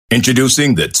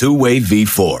Introducing the Two-Way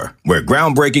V4, where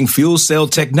groundbreaking fuel cell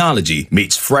technology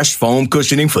meets fresh foam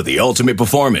cushioning for the ultimate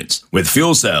performance. With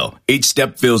Fuel Cell, each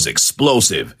step feels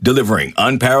explosive, delivering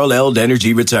unparalleled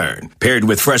energy return. Paired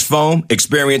with fresh foam,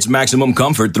 experience maximum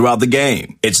comfort throughout the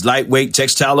game. Its lightweight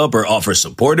textile upper offers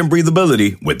support and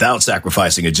breathability without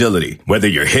sacrificing agility. Whether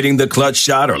you're hitting the clutch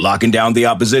shot or locking down the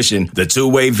opposition, the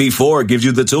Two-Way V4 gives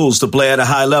you the tools to play at a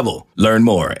high level. Learn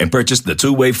more and purchase the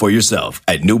Two-Way for yourself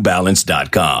at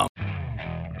newbalance.com.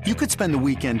 You could spend the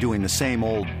weekend doing the same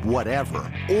old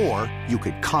whatever, or you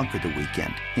could conquer the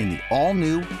weekend in the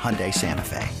all-new Hyundai Santa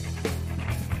Fe.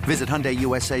 Visit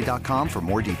HyundaiUSA.com for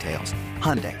more details.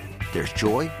 Hyundai, there's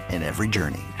joy in every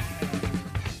journey.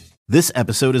 This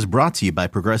episode is brought to you by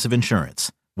Progressive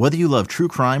Insurance. Whether you love true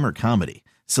crime or comedy,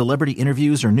 celebrity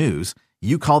interviews or news,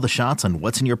 you call the shots on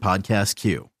what's in your podcast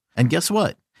queue. And guess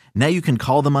what? Now you can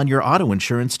call them on your auto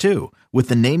insurance too with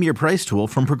the Name Your Price tool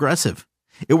from Progressive.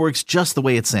 It works just the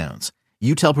way it sounds.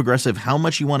 You tell Progressive how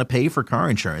much you want to pay for car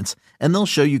insurance, and they'll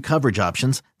show you coverage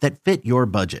options that fit your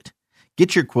budget.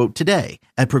 Get your quote today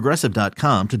at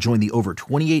Progressive.com to join the over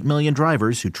 28 million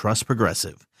drivers who trust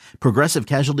Progressive. Progressive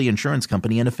Casualty Insurance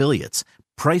Company and Affiliates.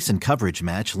 Price and coverage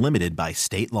match limited by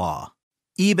state law.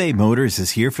 eBay Motors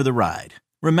is here for the ride.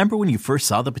 Remember when you first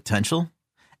saw the potential?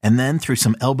 And then through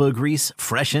some elbow grease,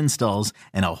 fresh installs,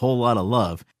 and a whole lot of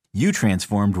love, you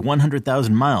transformed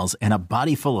 100,000 miles and a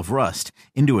body full of rust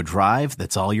into a drive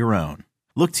that's all your own.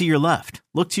 Look to your left.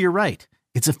 Look to your right.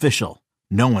 It's official.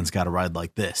 No one's got a ride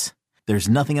like this. There's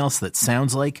nothing else that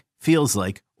sounds like, feels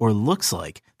like, or looks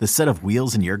like the set of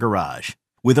wheels in your garage.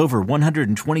 With over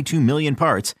 122 million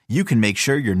parts, you can make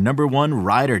sure your number one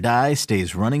ride or die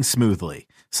stays running smoothly.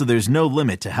 So there's no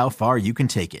limit to how far you can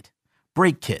take it.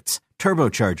 Brake kits,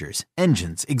 turbochargers,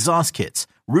 engines, exhaust kits,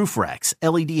 roof racks,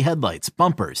 LED headlights,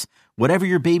 bumpers, whatever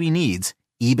your baby needs,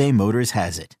 eBay Motors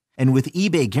has it. And with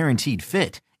eBay Guaranteed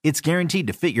Fit, it's guaranteed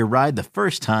to fit your ride the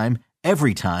first time,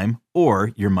 every time,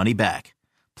 or your money back.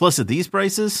 Plus at these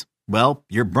prices, well,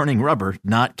 you're burning rubber,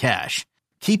 not cash.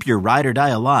 Keep your ride or die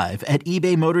alive at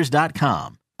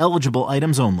ebaymotors.com. Eligible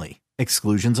items only.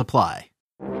 Exclusions apply.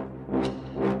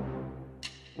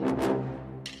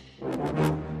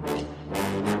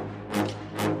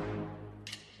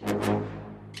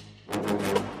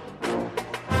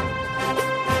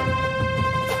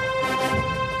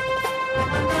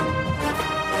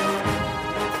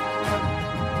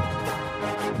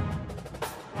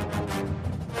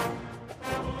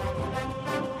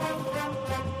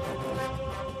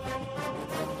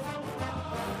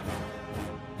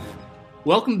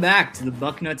 Welcome back to the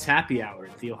Bucknuts Happy Hour,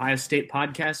 the Ohio State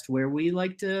podcast where we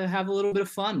like to have a little bit of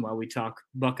fun while we talk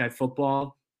Buckeye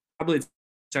football. Probably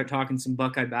start talking some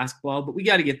Buckeye basketball, but we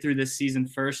got to get through this season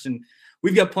first, and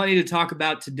we've got plenty to talk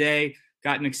about today.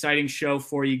 Got an exciting show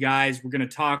for you guys. We're going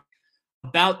to talk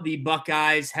about the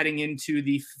Buckeyes heading into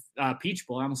the Peach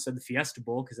Bowl. I almost said the Fiesta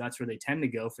Bowl because that's where they tend to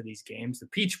go for these games. The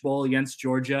Peach Bowl against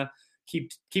Georgia.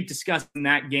 Keep discussing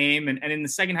that game. And in the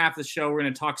second half of the show, we're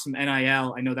going to talk some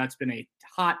NIL. I know that's been a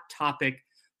hot topic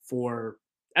for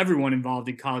everyone involved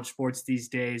in college sports these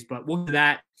days, but we'll do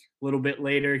that a little bit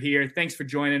later here. Thanks for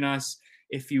joining us.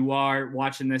 If you are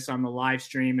watching this on the live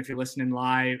stream, if you're listening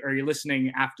live or you're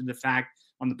listening after the fact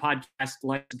on the podcast,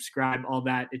 like, subscribe, all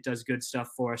that. It does good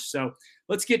stuff for us. So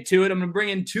let's get to it. I'm going to bring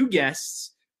in two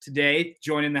guests today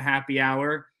joining the happy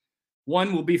hour.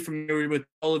 One will be familiar with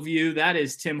all of you. That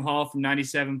is Tim Hall from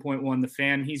 97.1 The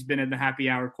Fan. He's been in the happy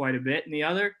hour quite a bit. And the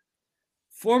other,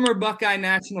 former Buckeye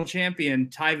national champion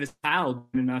Tyvis Powell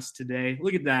joining us today.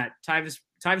 Look at that. Tyvis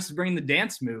is bringing the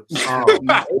dance moves.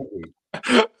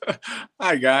 Oh,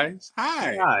 hi, guys.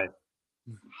 Hi.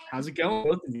 How's it going,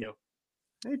 both of you?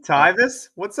 Hey, Tyvis.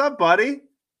 What's up, buddy?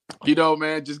 You know,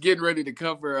 man, just getting ready to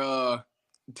cover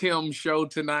Tim's show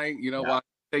tonight, while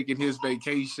taking his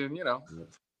vacation,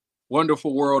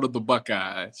 Wonderful world of the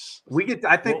Buckeyes.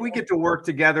 I think we get to work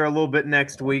together a little bit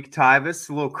next week, Tyvis.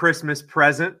 A little Christmas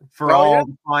present for all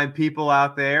the fine people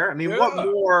out there. I mean, what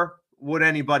more would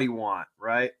anybody want,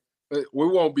 right? We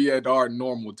won't be at our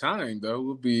normal time, though.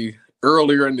 We'll be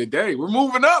earlier in the day. We're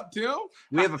moving up, Tim.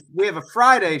 We have a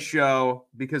Friday show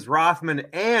because Rothman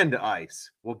and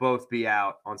Ice will both be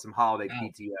out on some holiday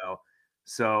PTO.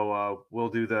 So we'll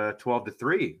do the 12 to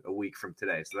 3 a week from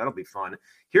today. So that'll be fun.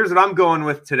 Here's what I'm going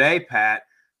with today, Pat.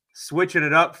 Switching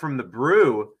it up from the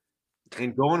brew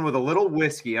and going with a little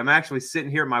whiskey. I'm actually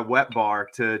sitting here at my wet bar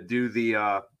to do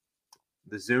the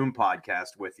Zoom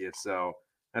podcast with you. So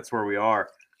that's where we are.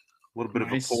 A little bit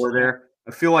of a pour there.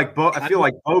 I feel like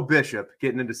Bo Bishop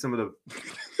getting into some of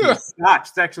the Scotch.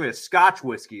 It's actually a Scotch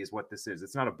whiskey is what this is.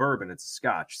 It's not a bourbon. It's a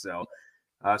Scotch. So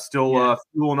Still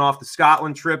fueling off the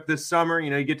Scotland trip this summer. You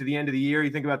know, you get to the end of the year,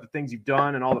 you think about the things you've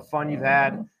done and all the fun you've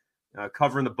had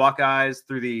covering the Buckeyes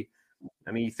through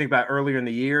you think about earlier in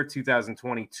the year,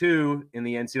 2022, in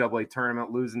the NCAA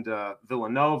tournament, losing to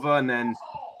Villanova and then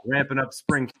ramping up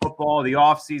spring football. The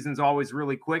off season's always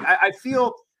really quick. I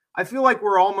feel like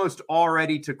we're almost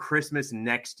already to Christmas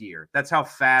next year. That's how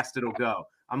fast it'll go.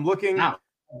 I'm looking. Wow.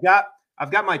 I've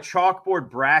got my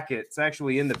chalkboard bracket. It's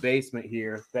actually in the basement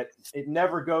here. That it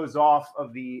never goes off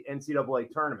of the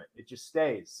NCAA tournament. It just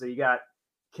stays. So you got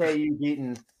KU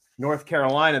beating North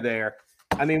Carolina there.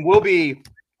 I mean, we'll be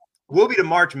to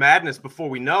March Madness before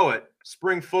we know it.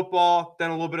 Spring football, then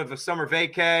a little bit of a summer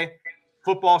vacay.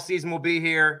 Football season will be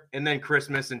here, and then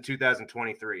Christmas in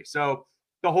 2023. So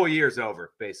the whole year's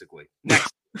over, basically.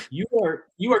 Next. You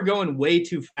are going way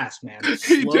too fast, man.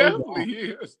 He definitely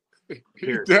is.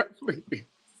 He definitely is.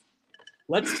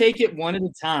 Let's take it one at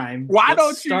a time. Why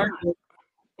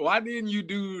didn't you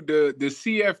do the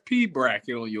CFP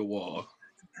bracket on your wall?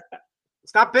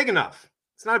 It's not big enough.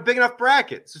 It's not a big enough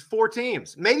bracket. It's just 4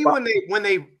 teams. Maybe when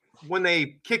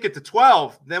they kick it to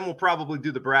 12, then we'll probably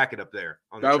do the bracket up there.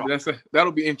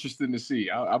 That'll be interesting to see.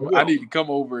 I need to come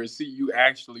over and see you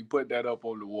actually put that up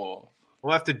on the wall.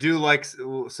 We'll have to do like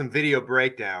some video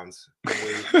breakdowns.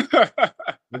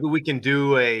 Maybe we can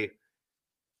do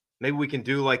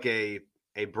like a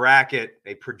bracket,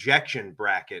 a projection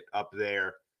bracket up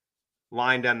there,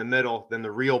 line down the middle, then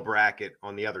the real bracket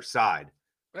on the other side.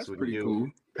 That's pretty cool.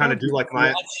 Kind of do like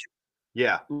my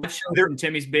Let's show from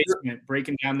Timmy's basement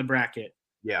breaking down the bracket.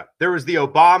 Yeah, there was the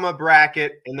Obama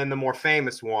bracket, and then the more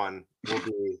famous one will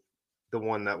be the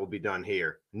one that will be done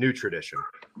here. New tradition.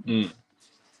 Well,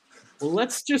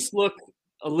 let's just look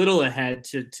a little ahead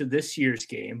to this year's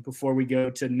game before we go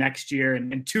to next year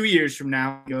and 2 years from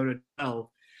now go to 12.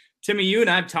 Timmy, you and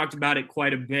I have talked about it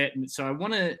quite a bit, and so I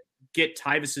want to get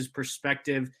Tyvis's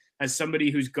perspective as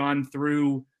somebody who's gone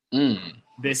through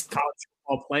this college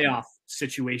football playoff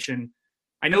situation.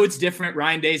 I know it's different.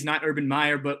 Ryan Day's not Urban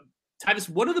Meyer, but Tyvis,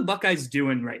 what are the Buckeyes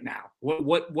doing right now?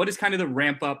 What is kind of the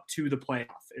ramp up to the playoff?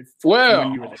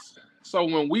 So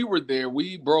when we were there,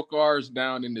 we broke ours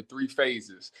down into 3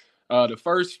 phases. The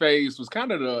first phase was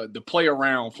kind of the play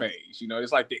around phase. You know,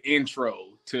 it's like the intro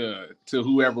to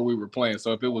whoever we were playing.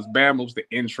 So if it was Bama, it was the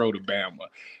intro to Bama.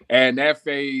 And that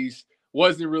phase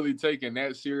wasn't really taken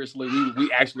that seriously. We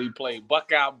actually played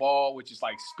Buckeye ball, which is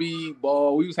like speed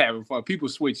ball. We was having fun. People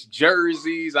switched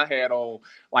jerseys. I had on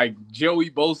like Joey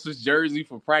Bosa's jersey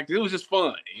for practice. It was just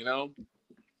fun, you know.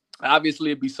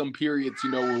 Obviously, it'd be some periods,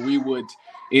 you know, where we would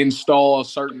install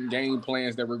certain game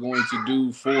plans that we're going to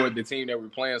do for the team that we're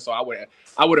playing. So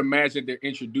I would imagine they're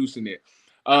introducing it.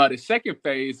 The second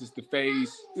phase is the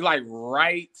phase like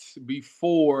right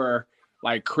before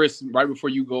like Christmas, right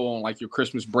before you go on like your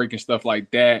Christmas break and stuff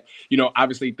like that. You know,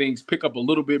 obviously things pick up a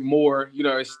little bit more. You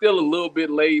know, it's still a little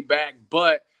bit laid back,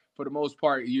 but for the most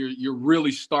part, you're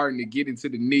really starting to get into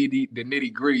the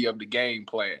nitty gritty of the game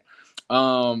plan.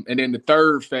 And then the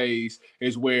third phase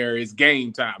is where it's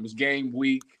game time. It's game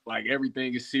week. Like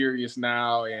everything is serious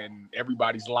now and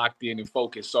everybody's locked in and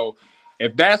focused. So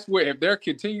if they're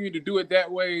continuing to do it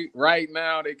that way right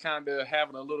now, they kind of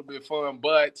having a little bit of fun,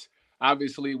 but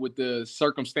obviously with the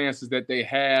circumstances that they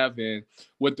have and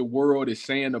what the world is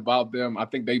saying about them, I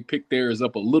think they picked theirs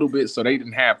up a little bit. So they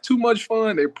didn't have too much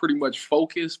fun. They're pretty much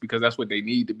focused because that's what they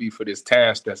need to be for this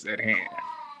task that's at hand.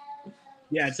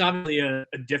 Yeah, it's obviously a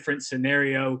different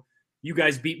scenario. You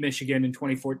guys beat Michigan in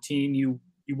 2014. You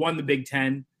won the Big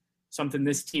Ten, something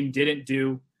this team didn't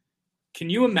do. Can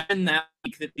you imagine that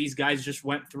week that these guys just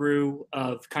went through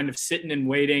of kind of sitting and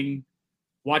waiting,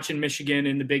 watching Michigan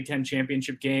in the Big Ten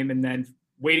championship game, and then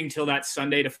waiting till that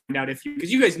Sunday to find out because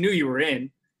you guys knew you were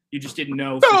in, you just didn't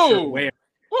know for sure where.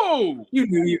 Whoa! You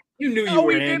knew you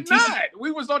were in. We did not.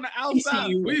 We was on the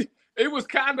outside. It was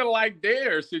kind of like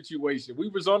their situation. We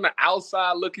was on the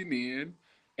outside looking in,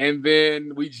 and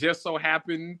then we just so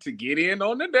happened to get in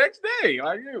on the next day.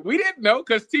 Like we didn't know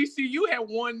because TCU had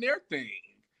won their thing,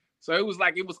 so it was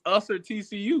like it was us or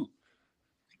TCU.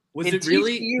 Was it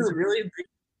really?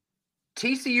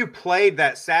 TCU played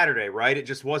that Saturday, right? It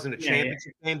just wasn't a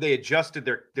championship game. They adjusted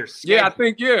their schedule. Yeah, I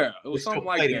think it was something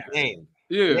like that. Game.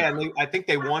 Yeah, and I think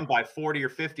they won by 40 or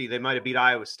 50. They might have beat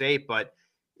Iowa State, but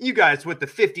you guys with the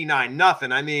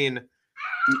 59-0. I mean,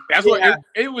 that's what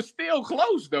it was still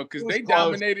close though, because they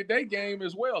dominated their game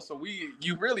as well. So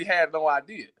you really had no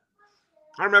idea.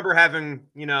 I remember having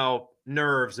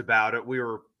nerves about it.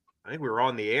 I think we were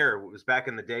on the air. It was back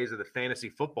in the days of the fantasy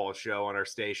football show on our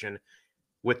station,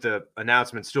 with the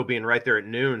announcement still being right there at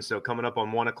noon. So coming up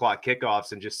on 1:00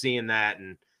 kickoffs and just seeing that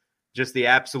and just the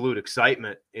absolute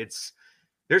excitement.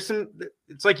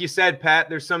 it's like you said, Pat,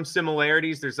 there's some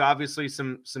similarities. There's obviously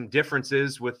some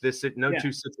differences with this. No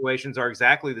two situations are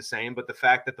exactly the same, but the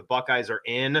fact that the Buckeyes are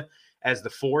in as the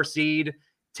 4 seed,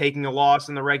 taking a loss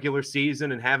in the regular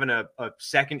season and having a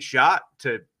second shot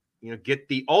to, get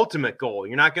the ultimate goal.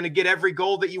 You're not going to get every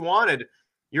goal that you wanted.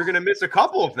 You're going to miss a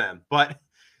couple of them, but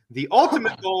the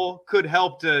ultimate goal could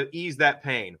help to ease that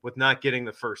pain with not getting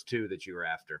the first 2 that you were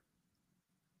after.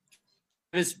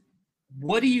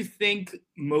 What do you think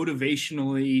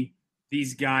motivationally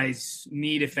these guys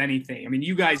need, if anything? I mean,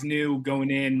 you guys knew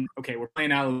going in, okay, we're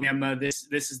playing Alabama. This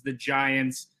is the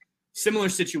Giants. Similar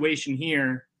situation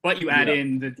here, but you add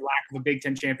in the lack of a Big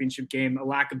Ten championship game, a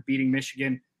lack of beating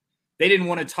Michigan. They didn't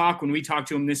want to talk when we talked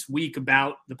to them this week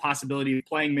about the possibility of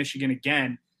playing Michigan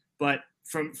again. But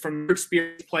from your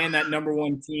experience playing that number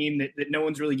 1 team that no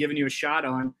one's really given you a shot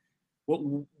on,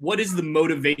 what is the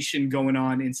motivation going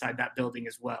on inside that building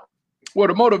as well? Well,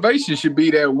 the motivation should be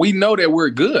that we know that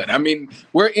we're good. I mean,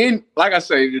 we're in, like I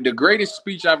say, the greatest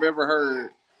speech I've ever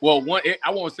heard. Well, I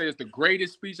won't say it's the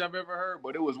greatest speech I've ever heard,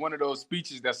 but it was one of those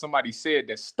speeches that somebody said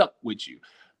that stuck with you.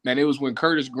 And it was when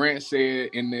Curtis Grant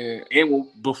said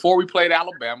before we played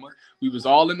Alabama, we was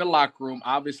all in the locker room.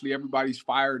 Obviously, everybody's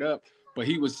fired up. But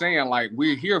he was saying, like,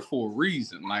 we're here for a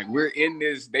reason. Like, we're in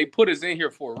this. They put us in here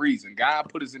for a reason. God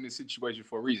put us in this situation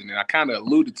for a reason. And I kind of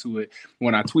alluded to it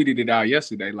when I tweeted it out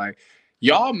yesterday. Like,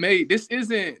 y'all made this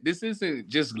isn't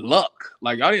just luck.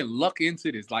 Like, y'all didn't luck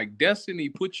into this. Like, destiny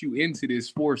put you into this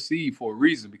 4 seed for a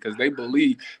reason because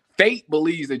fate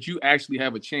believes that you actually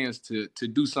have a chance to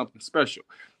do something special.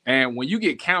 And when you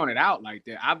get counted out like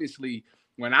that, obviously,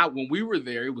 when we were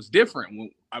there, it was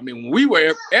different. When we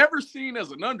were ever seen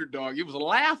as an underdog, it was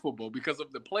laughable because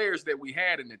of the players that we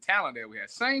had and the talent that we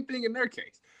had. Same thing in their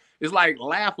case. It's like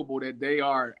laughable that they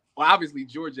are. Well, obviously,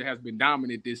 Georgia has been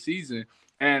dominant this season,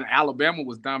 and Alabama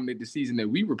was dominant the season that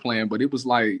we were playing. But it was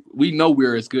like we know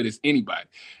we're as good as anybody,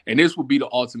 and this would be the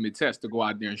ultimate test to go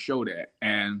out there and show that.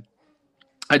 And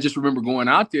I just remember going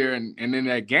out there and in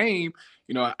that game.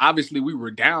 Obviously we were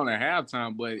down at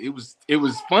halftime, but it was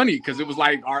funny because it was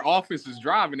like our offense is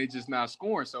driving, they just not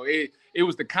scoring. So it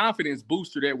was the confidence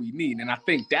booster that we need. And I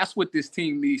think that's what this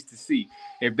team needs to see.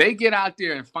 If they get out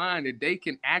there and find that they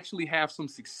can actually have some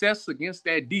success against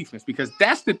that defense, because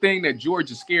that's the thing that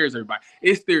Georgia scares everybody.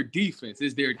 It's their defense.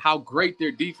 It's how great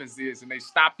their defense is. And they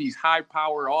stop these high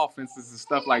power offenses and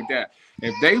stuff like that.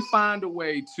 If they find a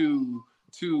way to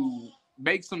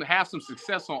have some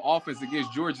success on offense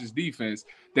against Georgia's defense,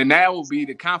 then that will be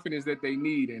the confidence that they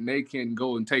need, and they can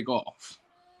go and take off.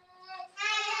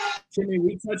 Jimmy,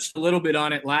 we touched a little bit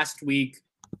on it last week.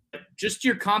 Just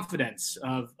your confidence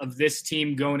of this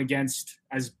team going against,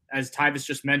 as Tyvis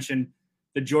just mentioned,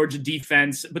 the Georgia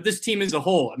defense, but this team as a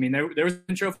whole. I mean, there was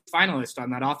a trophy finalist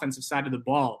on that offensive side of the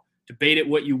ball. Debate it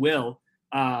what you will.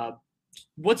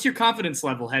 What's your confidence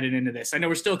level headed into this? I know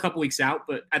we're still a couple weeks out,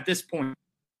 but at this point,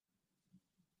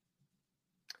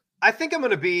 I think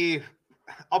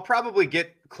I'll probably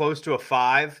get close to a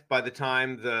 5 by the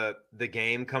time the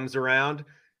game comes around.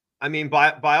 I mean,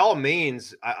 by all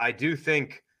means, I do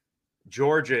think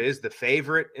Georgia is the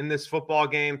favorite in this football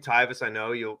game. Tyvis, I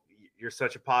know you're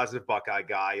such a positive Buckeye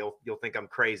guy. You'll think I'm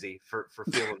crazy for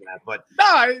feeling that, but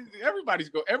no,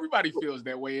 everybody feels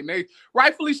that way, and they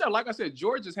rightfully so. Like I said,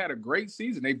 Georgia's had a great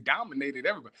season. They've dominated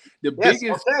everybody. The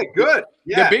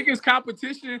biggest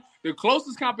competition, the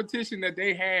closest competition that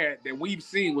they had that we've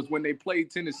seen was when they played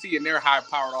Tennessee in their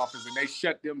high-powered offense, and they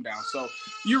shut them down. So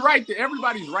you're right.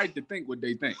 Everybody's right to think what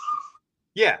they think.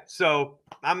 Yeah. So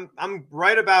I'm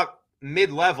right about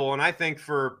mid-level, and I think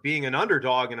for being an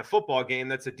underdog in a football game,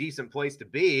 that's a decent place to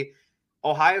be.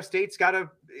 Ohio State's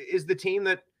is the team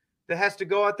that has to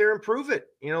go out there and prove it.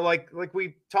 Like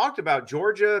we talked about,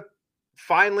 Georgia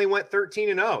finally went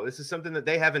 13-0. This is something that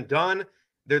they haven't done.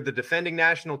 They're the defending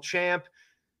national champ.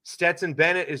 Stetson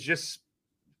Bennett is just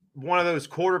one of those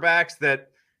quarterbacks that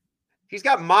he's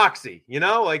got moxie,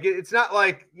 like it's not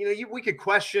like, we could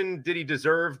question, did he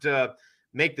deserve to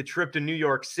make the trip to New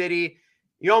York City?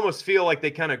 You almost feel like they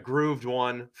kind of grooved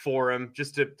one for him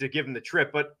just to give him the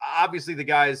trip. But obviously the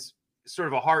guy's sort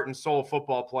of a heart and soul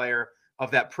football player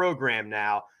of that program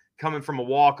now, coming from a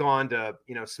walk-on to,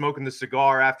 smoking the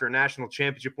cigar after a national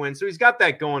championship win. So he's got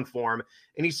that going for him.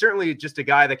 And he's certainly just a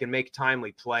guy that can make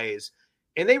timely plays.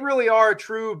 And they really are a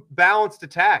true balanced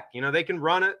attack. They can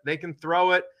run it. They can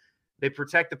throw it. They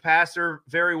protect the passer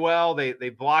very well. They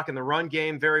block in the run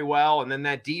game very well. And then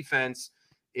that defense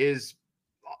is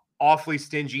awfully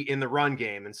stingy in the run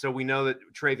game. And so we know that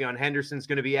Travion Henderson's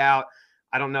going to be out.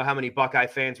 I don't know how many Buckeye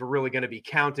fans were really going to be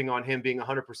counting on him being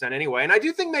 100% anyway. And I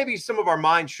do think maybe some of our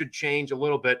minds should change a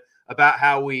little bit about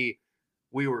how we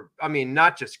we were, I mean,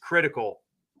 not just critical.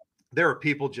 There were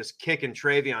people just kicking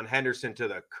Travion Henderson to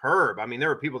the curb. I mean, there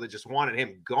were people that just wanted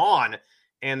him gone.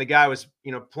 And the guy was,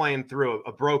 playing through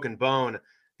a broken bone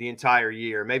the entire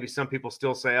year. Maybe some people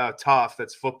still say, oh, tough.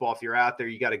 That's football. If you're out there,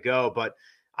 you got to go. But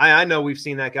I know we've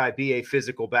seen that guy be a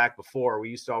physical back before. We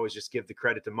used to always just give the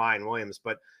credit to Mayan Williams.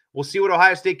 But we'll see what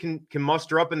Ohio State can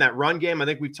muster up in that run game. I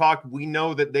think we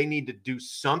know that they need to do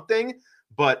something.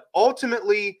 But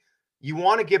ultimately, you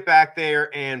want to get back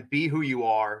there and be who you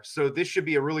are. So this should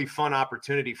be a really fun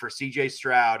opportunity for C.J.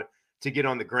 Stroud to get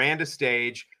on the grandest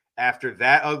stage after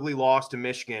that ugly loss to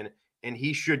Michigan, and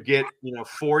he should get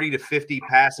 40 to 50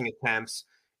 passing attempts.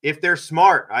 If they're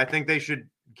smart, I think they should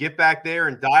get back there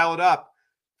and dial it up.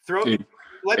 That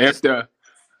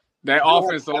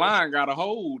offensive line got a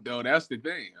hold, though. That's the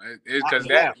thing. It's because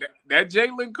that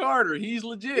Jalen Carter, he's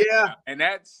legit. Yeah, and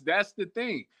that's the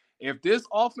thing. If this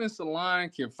offensive line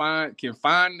can find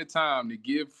the time to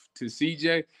give to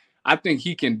CJ, I think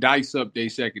he can dice up their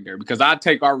secondary, because I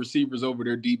take our receivers over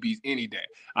their DBs any day.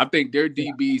 I think their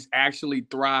DBs actually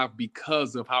thrive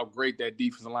because of how great that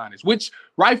defensive line is, which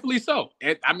rightfully so.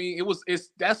 That's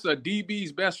a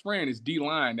DB's best friend is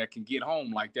D-line that can get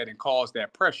home like that and cause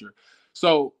that pressure.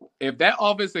 So if that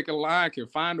offensive line can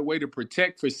find a way to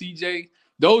protect for CJ,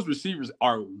 those receivers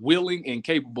are willing and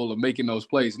capable of making those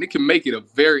plays, and it can make it a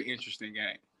very interesting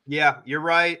game. Yeah, you're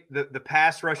right. The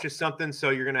pass rush is something,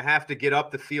 so you're going to have to get up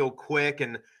the field quick,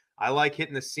 and I like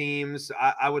hitting the seams.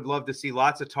 I would love to see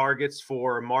lots of targets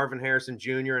for Marvin Harrison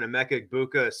Jr. and Emeka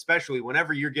Egbuka, especially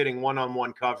whenever you're getting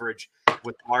one-on-one coverage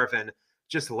with Marvin.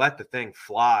 Just let the thing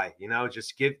fly,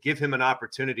 just give him an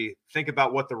opportunity. Think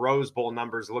about what the Rose Bowl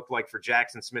numbers look like for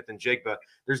Jackson Smith and Jigba.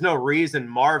 There's no reason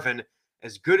Marvin,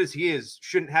 as good as he is,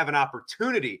 shouldn't have an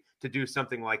opportunity to do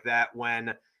something like that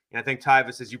when – and I think,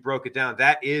 Tyvis, as you broke it down,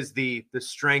 that is the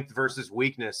strength versus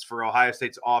weakness for Ohio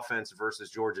State's offense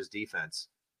versus Georgia's defense.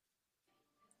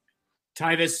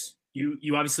 Tyvis, you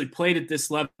obviously played at this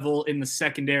level in the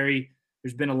secondary.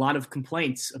 There's been a lot of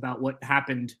complaints about what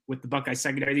happened with the Buckeye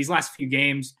secondary these last few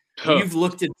games. You've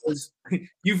looked at those.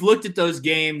 You've looked at those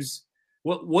games.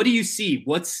 What do you see?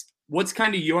 What's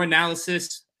kind of your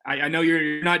analysis? I know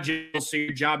you're not Jill, so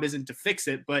your job isn't to fix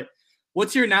it, but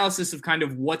what's your analysis of kind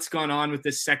of what's gone on with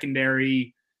this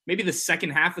secondary, maybe the second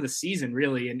half of the season,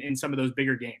 really, in some of those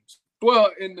bigger games?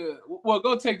 Well,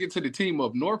 go take it to the Team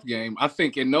Up North game. I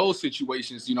think in those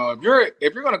situations, if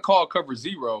you're going to call cover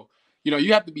zero,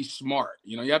 you have to be smart.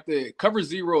 You have to cover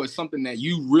zero is something that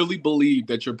you really believe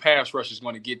that your pass rush is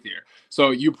going to get there.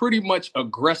 So you're pretty much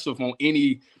aggressive on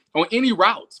any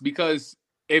routes, because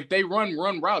if they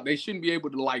run route, they shouldn't be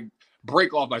able to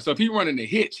break off. So if he's running a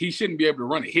hitch, he shouldn't be able to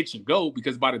run a hitch and go,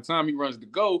 because by the time he runs the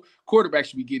go, quarterback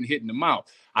should be getting hit in the mouth.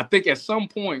 I think at some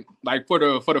point, for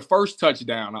the first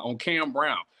touchdown on Cam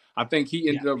Brown, I think he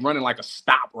ended up running a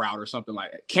stop route or something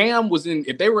like that.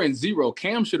 If they were in zero,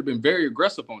 Cam should have been very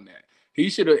aggressive on that. He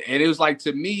should have, and it was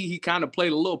to me, he kind of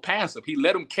played a little passive. He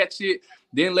let him catch it,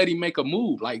 then let him make a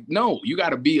move. No, you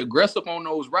got to be aggressive on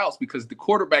those routes, because the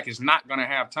quarterback is not going to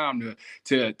have time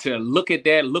to look at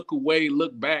that, look away,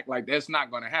 look back. That's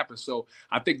not going to happen. So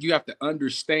I think you have to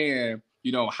understand,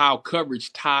 how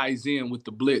coverage ties in with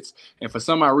the blitz. And for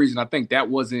some odd reason, I think that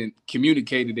wasn't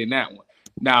communicated in that one.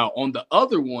 Now, on the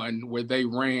other one where they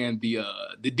ran the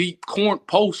deep corner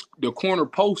post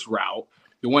route,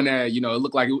 the one that, it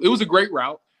looked like it was a great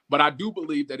route, but I do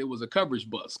believe that it was a coverage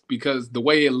bust, because the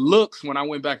way it looks when I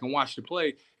went back and watched the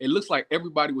play, it looks like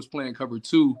everybody was playing cover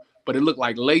two, but it looked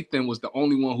like Lathan was the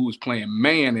only one who was playing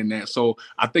man in that. So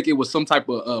I think it was some type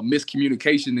of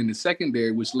miscommunication in the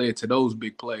secondary, which led to those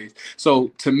big plays. So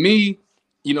to me,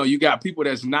 you got people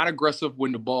that's not aggressive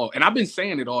when the ball, and I've been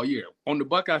saying it all year. On the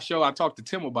Buckeye Show, I talk to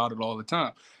Tim about it all the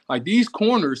time. These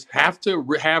corners have to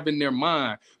have in their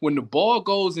mind, when the ball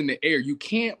goes in the air, you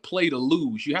can't play to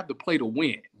lose. You have to play to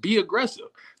win. Be aggressive.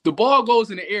 The ball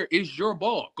goes in the air. It's your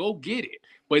ball. Go get it.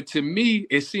 But to me,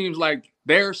 it seems like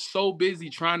they're so busy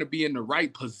trying to be in the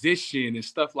right position and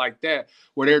stuff like that,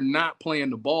 where they're not playing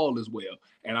the ball as well.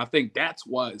 And I think that's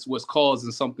what's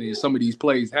causing some of these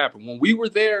plays happen. When we were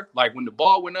there, when the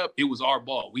ball went up, it was our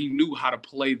ball. We knew how to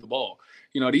play the ball.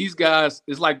 These guys,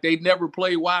 it's like they never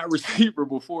played wide receiver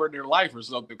before in their life or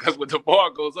something, because when the ball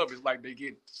goes up, it's like they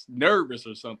get nervous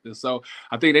or something. So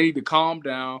I think they need to calm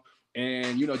down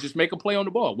and, just make a play on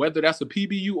the ball, whether that's a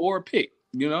PBU or a pick,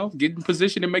 get in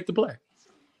position and make the play.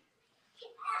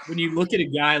 When you look at a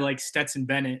guy like Stetson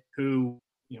Bennett, who,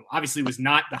 obviously was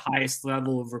not the highest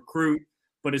level of recruit,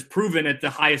 but has proven at the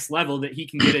highest level that he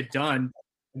can get it done.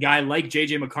 A guy like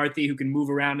J.J. McCarthy, who can move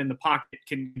around in the pocket,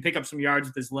 can pick up some yards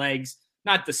with his legs.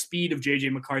 Not the speed of J.J.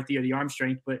 McCarthy or the arm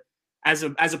strength, but as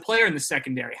a player in the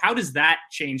secondary, how does that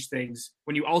change things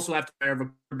when you also have to have a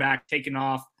quarterback taking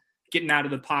off, getting out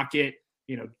of the pocket?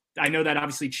 I know that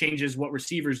obviously changes what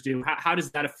receivers do. How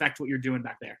does that affect what you're doing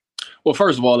back there? Well,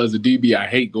 first of all, as a DB, I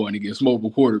hate going against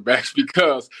mobile quarterbacks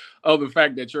because of the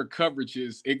fact that your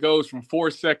coverages, it goes from 4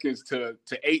 seconds to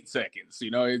 8 seconds.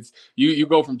 It's you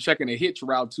go from checking a hitch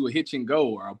route to a hitch and go,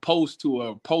 or a post to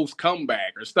a post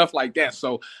comeback, or stuff like that.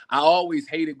 So I always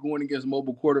hated going against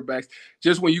mobile quarterbacks.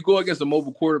 Just when you go against a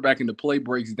mobile quarterback and the play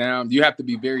breaks down, you have to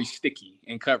be very sticky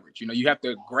in coverage. You have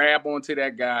to grab onto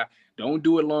that guy. Don't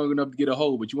do it long enough to get a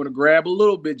hold, but you want to grab a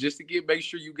little bit just to make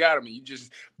sure you got him. And you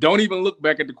just don't even look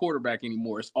back at the quarterback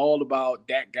anymore. It's all about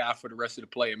that guy for the rest of the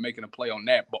play and making a play on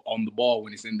the ball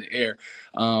when it's in the air.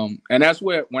 And that's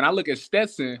where, when I look at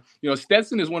Stetson,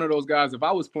 Stetson is one of those guys, if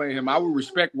I was playing him, I would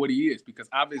respect what he is, because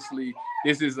obviously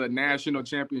this is a national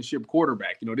championship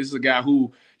quarterback. This is a guy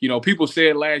who, people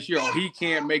said last year, he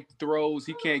can't make the throws,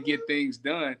 he can't get things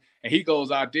done. And he goes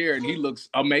out there and he looks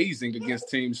amazing against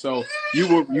teams. So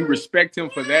you respect him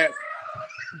for that.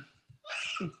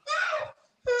 Can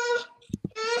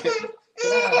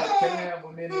I have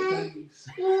a minute, please?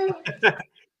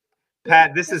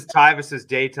 Pat, this is Tyvis's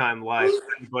daytime life.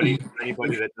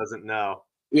 Anybody that doesn't know.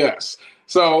 Yes.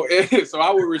 So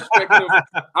I would respect him.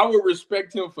 I would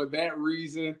respect him for that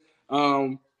reason.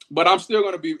 But I'm still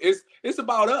going to be. It's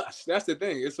about us. That's the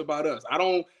thing. It's about us. I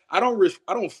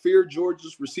don't fear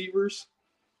Georgia's receivers.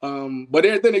 But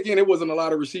then again, it wasn't a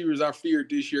lot of receivers I feared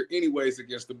this year anyways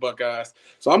against the Buckeyes.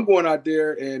 So I'm going out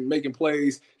there and making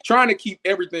plays, trying to keep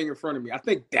everything in front of me. I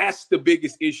think that's the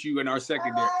biggest issue in our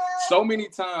secondary. So many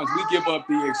times we give up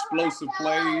the explosive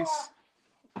plays.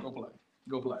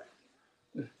 Go play.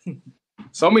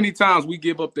 So many times we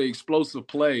give up the explosive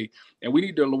play, and we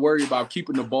need to worry about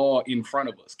keeping the ball in front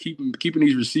of us, keeping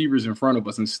these receivers in front of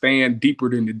us and staying deeper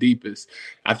than the deepest.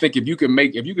 I think if you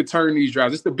could turn these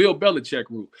drives, it's the Bill Belichick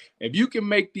rule. If you can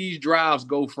make these drives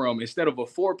go from, instead of a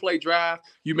 4-play drive,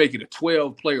 you make it a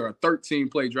 12-play or a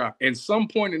 13-play drive. And some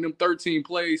point in them 13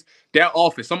 plays, that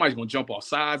offense, somebody's going to jump off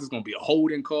sides. It's going to be a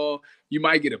holding call. You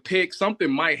might get a pick. Something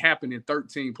might happen in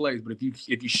 13 plays. But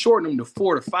if you shorten them to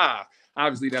 4 to 5,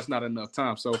 obviously that's not enough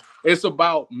time. So it's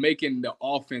about making the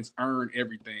offense earn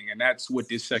everything, and that's what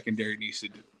this secondary needs to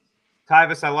do.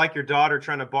 Tyvis, I like your daughter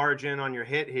trying to barge in on your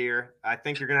hit here. I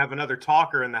think you're going to have another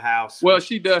talker in the house. Well,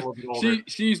 she does.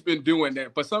 She's been doing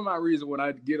that. For some odd reason, when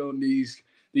I get on these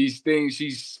things,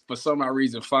 she's, for some odd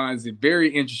reason, finds it very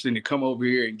interesting to come over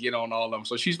here and get on all of them.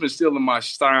 So she's been stealing my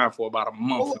sign for about a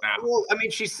month now. Well, I mean,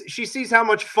 she sees how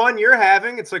much fun you're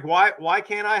having. It's like, why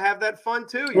can't I have that fun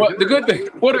too? The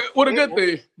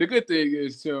good thing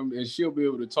is, Tim, is she'll be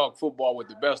able to talk football with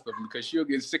the best of them, because she'll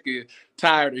get sick and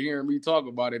tired of hearing me talk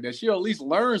about it. That she'll at least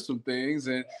learn some things,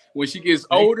 and when she gets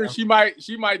older, she might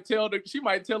tell a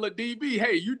DB,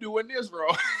 "Hey, you doing this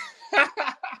wrong."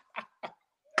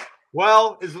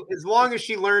 Well, as long as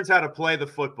she learns how to play the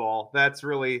football, that's the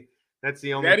only.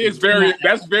 That's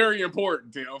very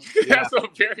important, Tim. Yeah. That's a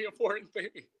very important thing.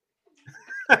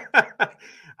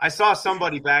 I saw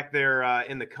somebody back there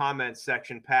in the comments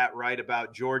section, Pat, write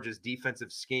about Georgia's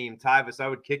defensive scheme. Tyvis, I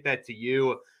would kick that to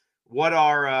you. What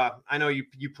are I know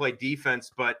you play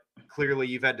defense, but clearly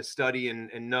you've had to study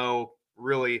and know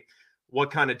really what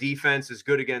kind of defense is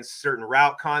good against certain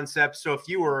route concepts. So if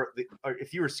you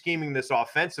were scheming this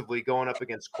offensively going up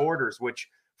against quarters, which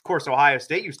of course Ohio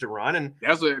State used to run, and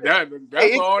that's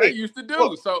all they used to do.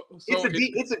 Look, so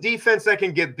it's a defense that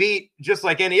can get beat just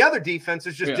like any other defense.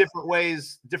 There's just different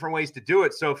ways to do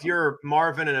it. So if you're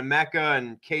Marvin and Emeka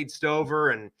and Cade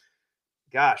Stover and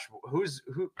gosh, who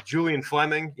Julian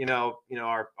Fleming,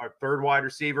 our third wide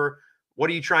receiver. What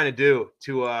are you trying to do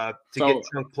to get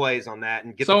chunk plays on that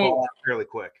and get the ball out fairly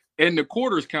quick? In the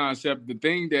quarters concept, the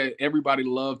thing that everybody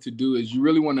loves to do is you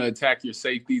really want to attack your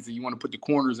safeties and you want to put the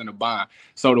corners in a bind.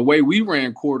 So the way we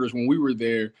ran quarters when we were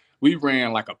there, we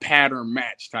ran like a pattern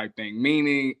match type thing,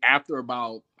 meaning after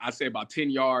about 10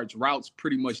 yards, routes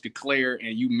pretty much declare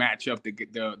and you match up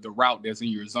the route that's in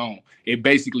your zone. It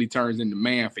basically turns into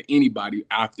man for anybody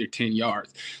after 10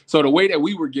 yards. So the way that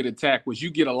we would get attacked was you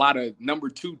get a lot of number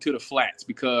 2 to the flats,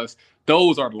 because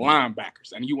those are the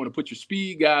linebackers, and you want to put your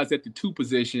speed guys at the 2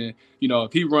 position.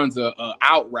 If he runs a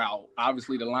out route,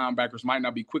 obviously the linebackers might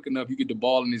not be quick enough. You get the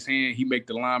ball in his hand, he make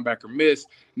the linebacker miss.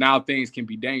 Now things can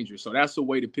be dangerous. So that's a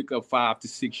way to pick up 5 to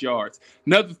 6 yards.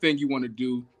 Another thing you want to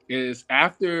do is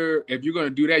if you're going to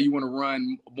do that, you want to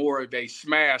run more of a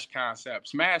smash concept.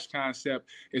 Smash concept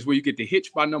is where you get the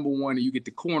hitch by number 1 and you get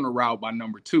the corner route by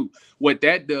number 2. What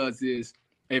that does is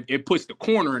it puts the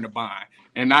corner in the bind,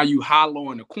 and now you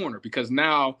hollow in the corner, because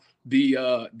now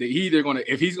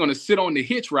if he's gonna sit on the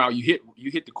hitch route, you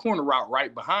hit the corner route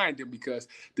right behind him, because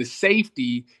the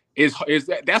safety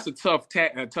that's a tough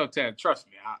tag. Trust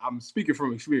me, I'm speaking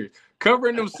from experience.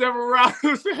 Covering them several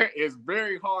routes is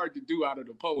very hard to do out of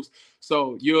the post.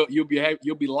 So you'll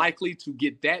be likely to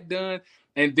get that done,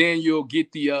 and then you'll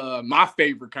get the my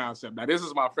favorite concept. Now this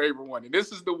is my favorite one, and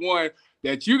this is the one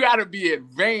that you got to be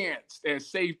advanced at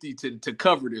safety to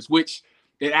cover this, which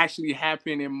it actually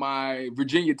happened in my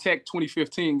Virginia Tech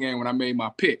 2015 game when I made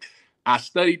my pick. I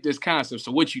studied this concept.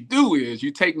 So what you do is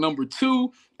you take number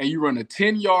 2 and you run a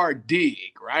 10-yard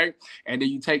dig, right? And then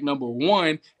you take number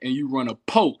 1 and you run a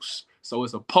post. So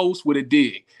it's a post with a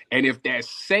dig. And if that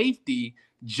safety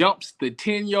jumps the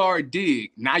 10-yard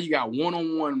dig, now you got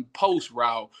one-on-one post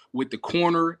route with the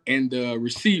corner and the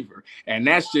receiver. And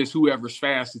that's just whoever's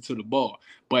faster to the ball.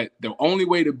 But the only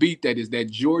way to beat that is that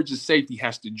Georgia's safety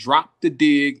has to drop the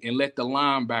dig and let the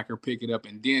linebacker pick it up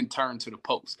and then turn to the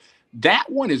post.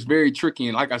 That one is very tricky.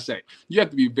 And like I say, you have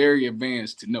to be very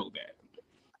advanced to know that.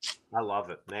 I love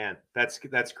it, man. That's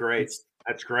great.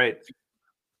 That's great.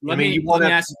 Let me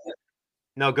ask.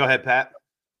 No, go ahead, Pat.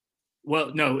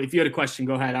 Well, no, if you had a question,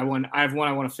 go ahead. I have one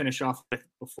I want to finish off with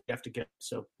before we have to get.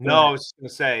 So no, ahead. I was going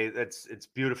to say it's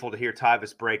beautiful to hear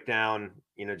Tyvis break down,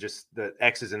 just the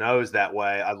X's and O's that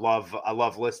way. I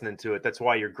love listening to it. That's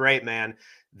why you're great, man.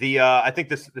 I think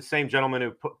the same gentleman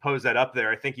who posed that up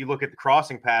there, I think you look at the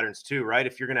crossing patterns too, right?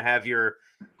 If you're going to have your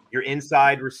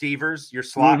inside receivers, your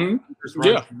slot receivers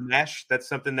run mesh, that's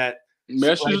something that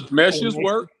meshes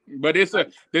work. But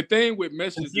the thing with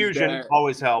meshes confusion is that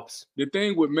always helps. The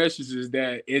thing with meshes is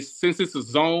that since it's a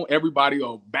zone, everybody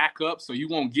will back up, so you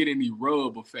won't get any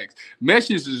rub effects.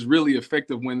 Meshes is really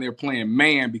effective when they're playing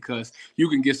man, because you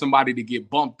can get somebody to get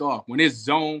bumped off. When it's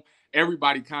zone,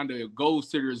 everybody kind of goes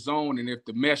to their zone, and if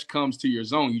the mesh comes to your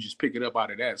zone, you just pick it up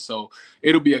out of that. So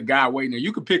it'll be a guy waiting there.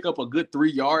 You can pick up a good 3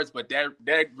 yards, but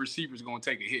that receiver's going to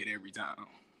take a hit every time.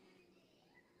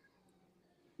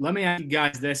 Let me ask you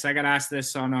guys this. I got asked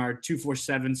this on our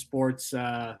 247 Sports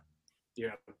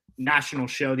national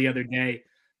show the other day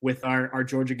with our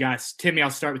Georgia guys. Timmy,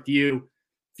 I'll start with you.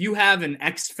 If you have an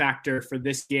X factor for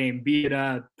this game, be it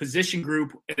a position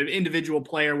group, an individual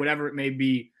player, whatever it may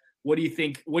be, what do you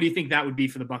think that would be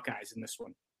for the Buckeyes in this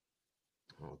one?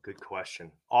 Oh, good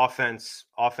question. Offense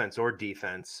or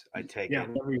defense, I take it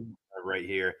right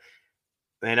here.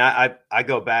 And I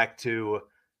go back to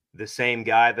the same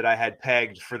guy that I had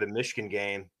pegged for the Michigan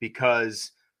game,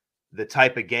 because the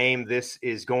type of game this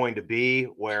is going to be,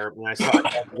 where when I saw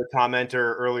the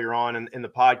commenter earlier on in the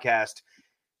podcast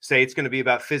say it's going to be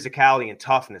about physicality and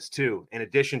toughness too, in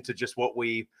addition to just what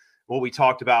we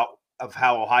talked about of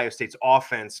how Ohio State's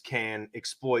offense can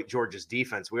exploit Georgia's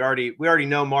defense. We already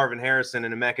know Marvin Harrison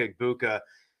and Emeka Egbuka,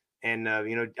 and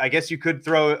I guess you could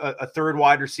throw a third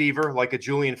wide receiver like a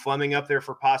Julian Fleming up there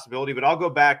for possibility, but I'll go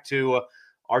back to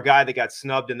our guy that got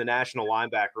snubbed in the National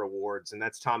Linebacker Awards, and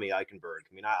that's Tommy Eichenberg.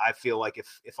 I mean, I feel like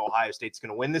if Ohio State's going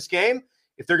to win this game,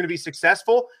 if they're going to be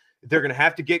successful, they're going to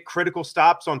have to get critical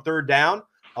stops on third down.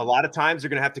 A lot of times they're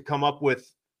going to have to come up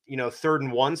with, 3rd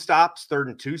and 1 stops, 3rd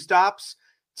and 2 stops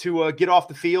to get off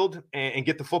the field and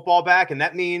get the football back. And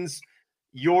that means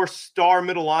your star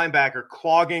middle linebacker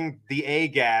clogging the A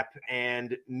gap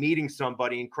and meeting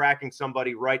somebody and cracking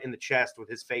somebody right in the chest with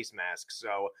his face mask.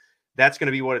 So that's going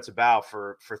to be what it's about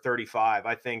for 35.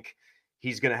 I think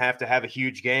he's going to have a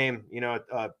huge game,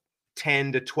 a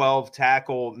 10 to 12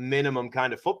 tackle minimum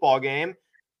kind of football game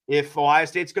if Ohio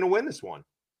State's going to win this one.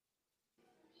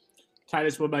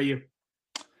 Titus, what about you?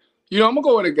 I'm going to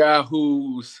go with a guy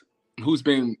who's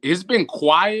been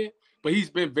quiet, but he's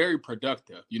been very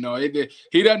productive. He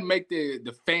doesn't make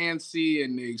the fancy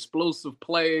and the explosive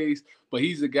plays, but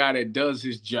he's a guy that does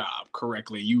his job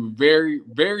correctly. You very,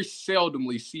 very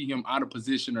seldomly see him out of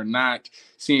position or not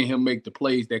seeing him make the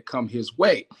plays that come his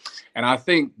way. And I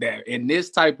think that in this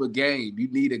type of game,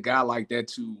 you need a guy like that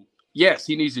to, yes,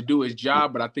 he needs to do his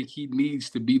job, but I think he needs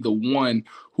to be the one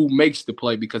who makes the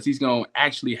play, because he's going to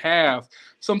actually have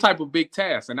some type of big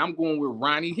task. And I'm going with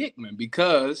Ronnie Hickman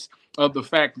because of the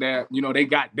fact that,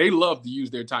 they love to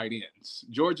use their tight ends.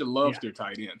 Georgia loves their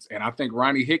tight ends. And I think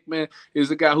Ronnie Hickman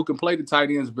is a guy who can play the tight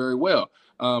ends very well.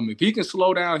 If he can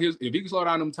slow down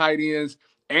them tight ends,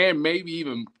 and maybe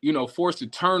even, force a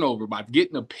turnover by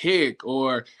getting a pick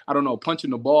or, I don't know, punching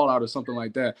the ball out or something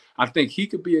like that, I think he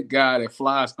could be a guy that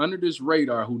flies under this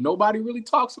radar, who nobody really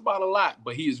talks about a lot,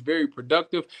 but he is very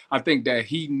productive. I think that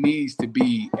he needs to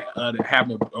be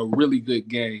having a really good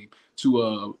game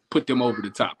to put them over the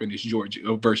top in this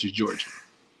Georgia versus Georgia.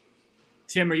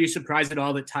 Tim, are you surprised at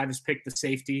all that Tyvis picked the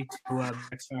safety to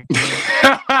X Factor?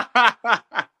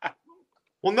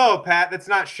 Well, no, Pat, that's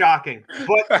not shocking,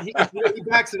 but he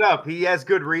backs it up. He has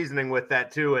good reasoning with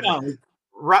that too. And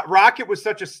Rocket was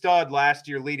such a stud last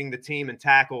year, leading the team in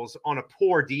tackles on a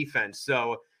poor defense.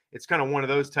 So it's kind of one of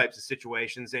those types of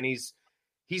situations. And he's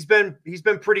been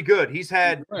pretty good. He's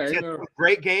had some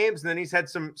great games, and then he's had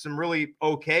some really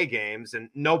okay games. And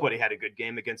nobody had a good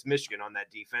game against Michigan on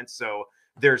that defense. So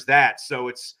there's that. So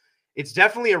it's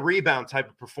definitely a rebound type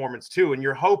of performance too. And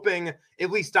you're hoping,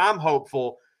 at least I'm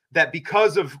hopeful, that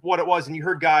because of what it was, and you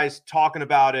heard guys talking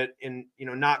about it and,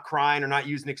 not crying or not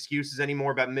using excuses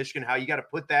anymore about Michigan, how you got to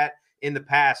put that in the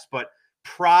past. But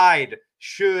pride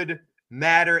should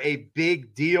matter a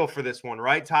big deal for this one,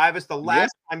 right, Tyvis? The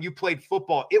last time you played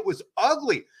football, it was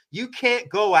ugly. You can't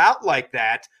go out like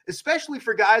that, especially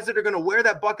for guys that are going to wear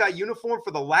that Buckeye uniform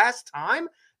for the last time.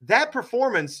 That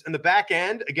performance in the back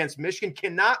end against Michigan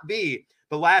cannot be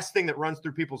the last thing that runs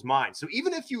through people's minds. So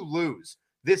even if you lose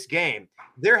this game,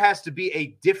 there has to be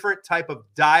a different type of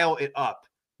dial it up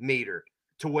meter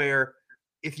to where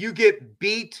if you get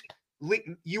beat,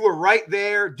 you were right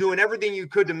there doing everything you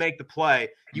could to make the play.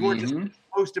 You weren't just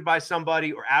posted by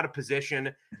somebody or out of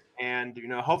position. And,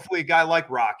 hopefully a guy like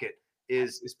Rocket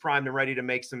is primed and ready to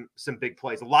make some big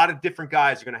plays. A lot of different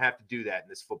guys are going to have to do that in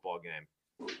this football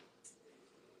game.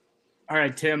 All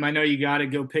right, Tim, I know you got to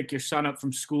go pick your son up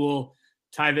from school.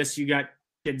 Tyvis, you got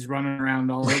kids running around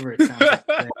all over it.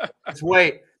 Sounds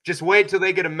like. Just wait till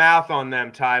they get a mouth on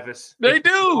them, Tyvis. They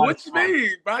do. What you mean?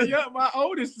 My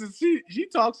oldest, she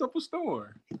talks up a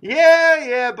storm.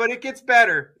 Yeah, but it gets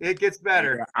better.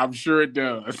 Yeah, I'm sure it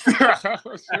does.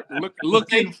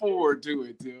 Looking forward to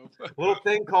it, Tim. Little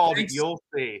thing called You'll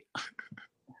See.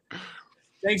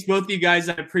 Thanks, both of you guys.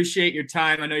 I appreciate your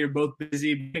time. I know you're both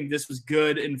busy. I think this was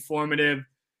good, informative.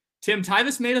 Tim,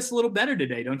 Tyvis made us a little better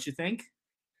today, don't you think?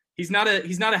 He's not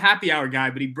a happy hour guy,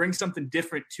 but he brings something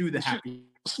different to the happy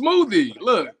smoothie.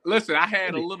 Look, listen, I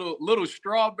had a little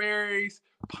strawberries,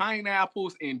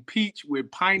 pineapples, and peach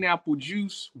with pineapple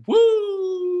juice.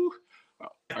 Woo!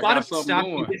 I thought about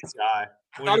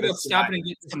stopping and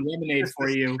getting some lemonade for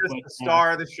you. The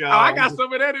star of the show. I got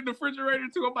some of that in the refrigerator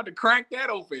too. I'm about to crack that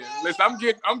open. Listen,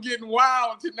 I'm getting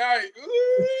wild tonight.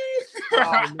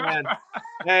 Oh man!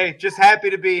 Hey, just happy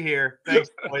to be here. Thanks,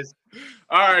 boys.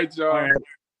 All right, y'all. All right.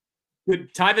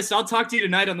 Good, Tyvis. I'll talk to you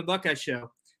tonight on the Buckeye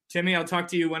Show. Timmy, I'll talk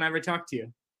to you whenever I talk to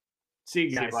you. See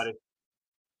you guys. See you, buddy.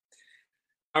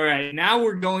 All right, now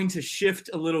we're going to shift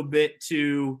a little bit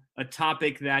to a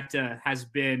topic that has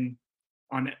been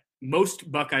on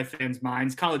most Buckeye fans'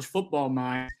 minds, college football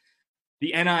minds,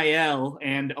 the NIL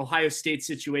and Ohio State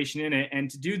situation in it.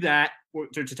 And to do that,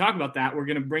 to talk about that, we're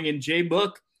going to bring in Jay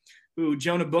Book,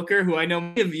 Jonah Booker, who I know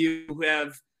many of you who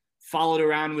have followed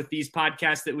around with these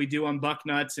podcasts that we do on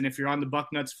Bucknuts. And if you're on the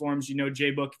Bucknuts forums, you know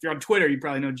Jay Book. If you're on Twitter, you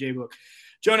probably know Jay Book.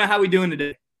 Jonah, how we doing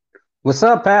today? What's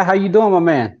up, Pat? How you doing, my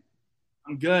man?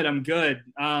 I'm good.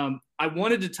 I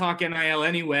wanted to talk NIL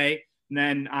anyway, and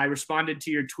then I responded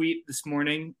to your tweet this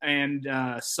morning and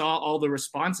saw all the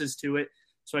responses to it.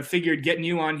 So I figured getting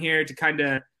you on here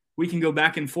to we can go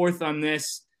back and forth on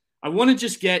this. I want to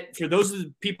just get, for those of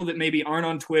the people that maybe aren't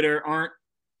on Twitter,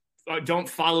 don't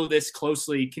follow this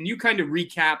closely, can you kind of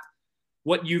recap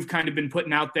what you've kind of been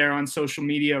putting out there on social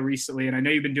media recently? And I know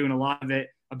you've been doing a lot of it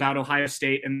about Ohio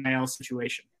State and NIL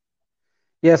situation.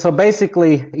 Yeah, so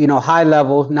basically, high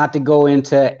level, not to go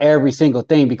into every single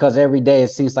thing because every day it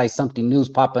seems like something new's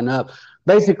popping up.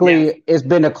 Basically, It's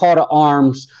been a call to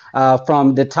arms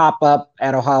from the top up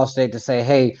at Ohio State to say,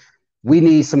 hey, we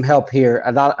need some help here.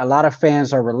 A lot of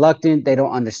fans are reluctant. They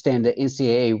don't understand the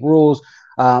NCAA rules.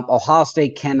 Ohio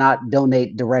State cannot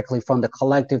donate directly from the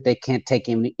collective. They can't take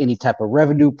any type of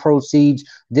revenue proceeds.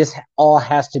 This all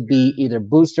has to be either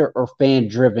booster or fan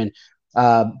driven.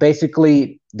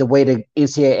 Basically, the way the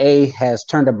NCAA has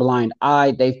turned a blind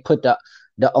eye, they've put the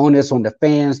onus on the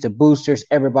fans, the boosters,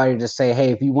 everybody to say,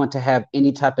 hey, if you want to have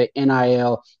any type of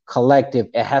NIL collective,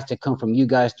 it has to come from you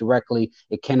guys directly.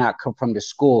 It cannot come from the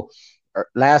school.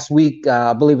 Last week,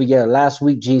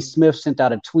 Gene Smith sent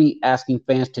out a tweet asking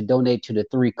fans to donate to the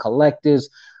three collectives.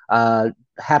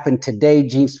 Happened today.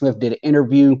 Gene Smith did an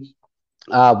interview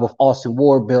with Austin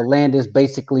Ward, Bill Landis,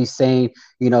 basically saying,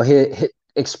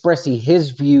 expressing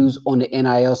his views on the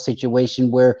NIL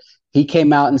situation, where he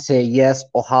came out and said, yes,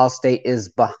 Ohio State is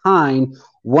behind.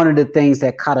 One of the things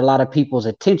that caught a lot of people's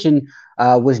attention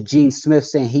was Gene Smith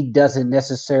saying he doesn't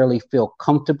necessarily feel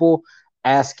comfortable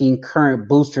asking current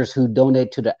boosters who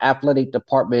donate to the athletic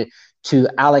department to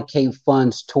allocate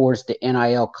funds towards the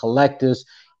NIL collectives.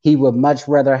 He would much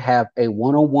rather have a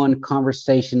one-on-one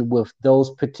conversation with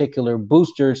those particular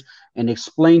boosters and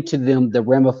explain to them the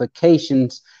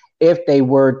ramifications if they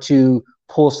were to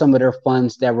pull some of their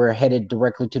funds that were headed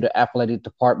directly to the athletic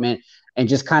department and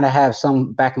just kind of have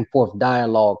some back and forth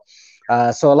dialogue.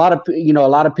 So a lot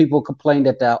of people complain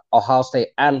that the Ohio State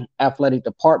athletic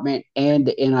department and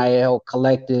the NIL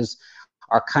collectives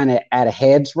are kind of at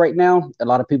heads right now. A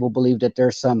lot of people believe that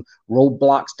there's some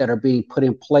roadblocks that are being put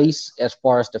in place as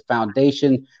far as the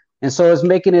foundation. And so it's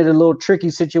making it a little tricky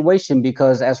situation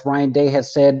because, as Ryan Day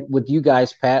has said with you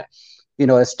guys, Pat,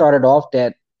 it started off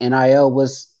that NIL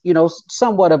was,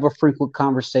 somewhat of a frequent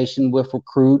conversation with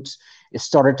recruits. It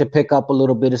started to pick up a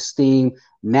little bit of steam.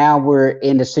 Now we're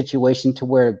in a situation to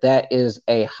where that is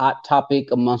a hot topic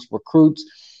amongst recruits.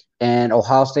 And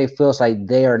Ohio State feels like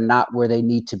they are not where they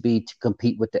need to be to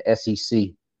compete with the SEC.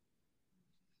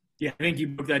 Yeah, I think you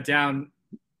broke that down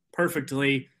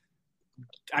perfectly.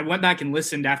 I went back and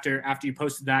listened after you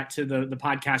posted that to the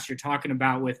podcast you're talking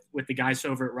about with the guys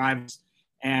over at Rivals.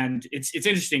 And it's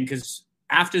interesting because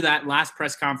after that last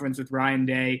press conference with Ryan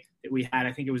Day that we had,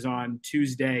 I think it was on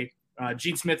Tuesday,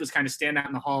 Gene Smith was kind of standing out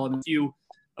in the hall, and a few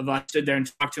of us stood there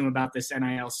and talked to him about this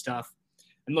NIL stuff.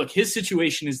 And look, his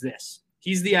situation is this.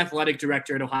 He's the athletic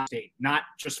director at Ohio State, not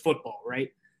just football,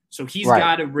 right? So he's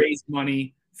got to raise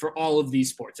money for all of these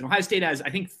sports. And Ohio State has,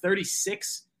 I think,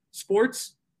 36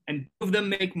 sports, and two of them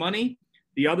make money.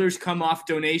 The others come off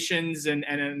donations and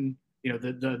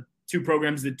the two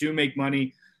programs that do make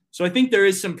money. So I think there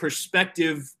is some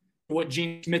perspective to what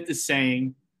Gene Smith is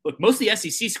saying. Look, most of the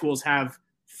SEC schools have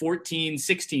 14,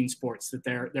 16 sports that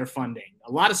they're funding.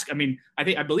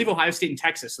 I believe Ohio State and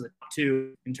Texas are the top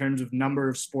two in terms of number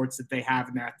of sports that they have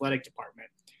in their athletic department.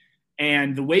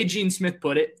 And the way Gene Smith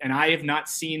put it, and I have not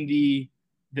seen the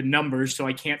numbers, so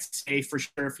I can't say for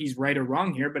sure if he's right or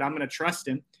wrong here, but I'm going to trust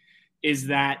him, is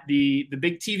that the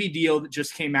big TV deal that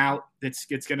just came out that's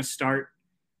going to start,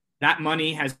 that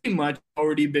money has pretty much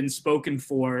already been spoken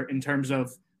for in terms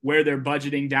of where they're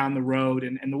budgeting down the road.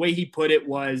 And the way he put it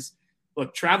was,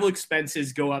 look, travel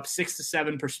expenses go up 6 to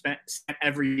 7%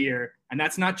 every year. And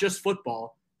that's not just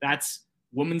football. That's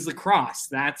women's lacrosse.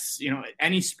 That's,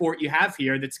 any sport you have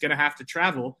here that's going to have to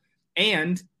travel.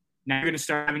 And now you're going to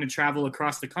start having to travel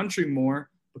across the country more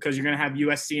because you're going to have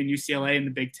USC and UCLA in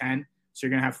the Big Ten. So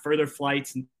you're going to have further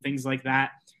flights and things like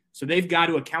that. So they've got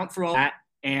to account for all that.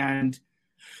 And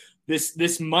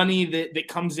this money that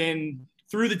comes in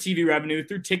through the TV revenue,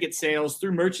 through ticket sales,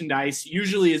 through merchandise,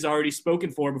 usually is already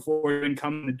spoken for before it even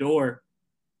comes in the door.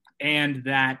 And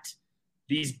that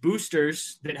these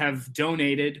boosters that have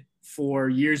donated for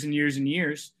years and years and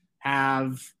years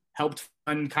have helped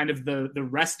fund kind of the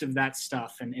rest of that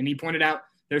stuff. And he pointed out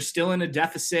they're still in a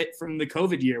deficit from the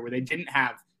COVID year where they didn't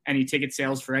have any ticket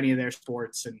sales for any of their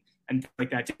sports and things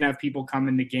like that, didn't have people come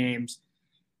into games.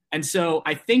 And so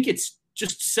I think it's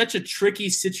just such a tricky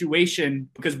situation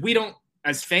because we don't,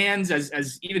 as fans,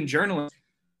 as even journalists,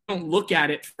 don't look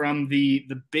at it from the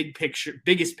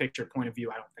biggest picture point of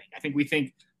view, I don't think. I think we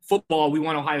think football, we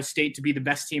want Ohio State to be the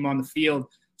best team on the field,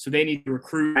 so they need to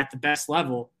recruit at the best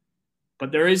level.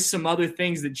 But there is some other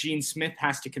things that Gene Smith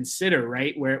has to consider,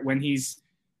 right, when he's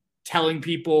telling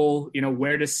people,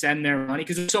 where to send their money,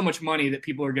 because there's so much money that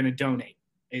people are going to donate,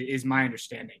 is my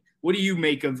understanding. What do you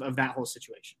make of that whole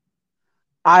situation?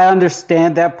 I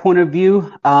understand that point of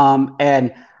view.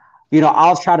 And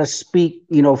I'll try to speak,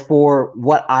 for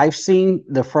what I've seen,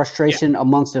 the frustration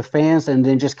amongst the fans, and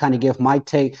then just kind of give my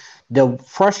take. The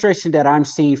frustration that I'm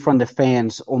seeing from the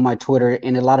fans on my Twitter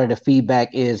and a lot of the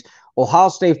feedback is Ohio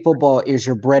State football is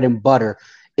your bread and butter.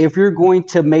 If you're going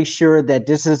to make sure that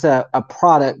this is a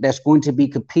product that's going to be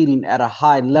competing at a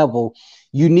high level,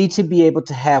 you need to be able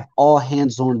to have all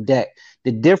hands on deck.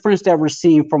 The difference that we're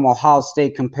seeing from Ohio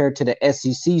State compared to the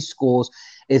SEC schools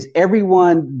is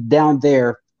everyone down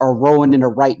there are rowing in the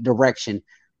right direction.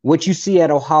 What you see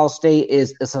at Ohio State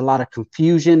is a lot of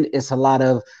confusion. It's a lot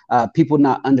of people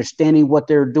not understanding what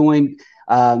they're doing.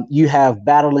 You have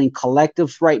battling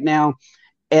collectives right now.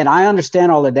 And I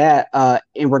understand all of that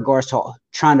in regards to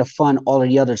trying to fund all of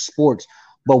the other sports.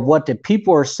 But what the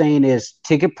people are saying is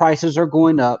ticket prices are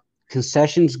going up,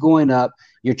 concessions going up.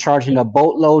 You're charging a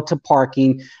boatload to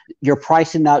parking. You're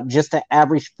pricing out just the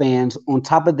average fans. On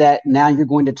top of that, now you're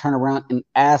going to turn around and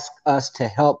ask us to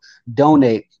help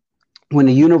donate when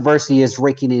the university is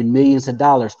raking in millions of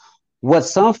dollars. What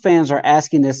some fans are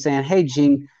asking is saying, hey,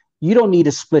 Gene, you don't need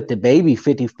to split the baby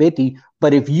 50-50,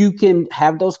 but if you can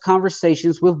have those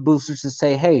conversations with boosters to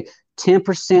say, hey,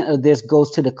 10% of this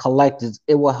goes to the collectives,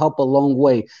 it will help a long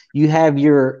way. You have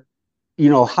your,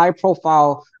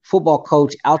 high-profile football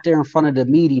coach out there in front of the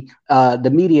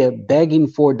media begging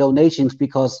for donations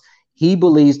because he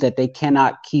believes that they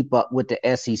cannot keep up with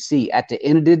the SEC. At the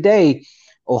end of the day,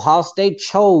 Ohio State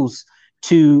chose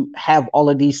to have all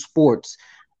of these sports.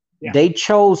 Yeah. They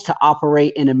chose to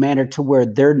operate in a manner to where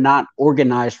they're not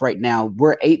organized right now.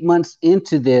 We're 8 months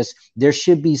into this. There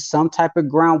should be some type of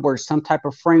groundwork, some type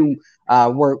of frame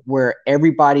where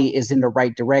everybody is in the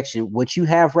right direction. What you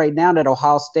have right now at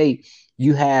Ohio State,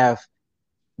 you have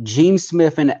Gene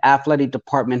Smith and the athletic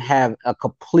department have a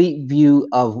complete view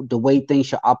of the way things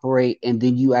should operate, and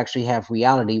then you actually have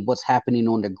reality, what's happening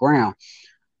on the ground.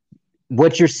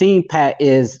 What you're seeing, Pat,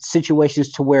 is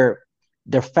situations to where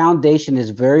their foundation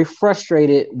is very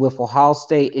frustrated with Ohio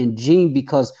State and Gene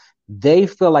because they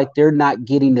feel like they're not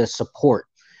getting the support.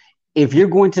 If you're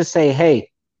going to say,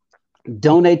 hey,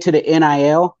 donate to the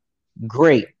NIL,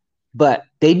 great, but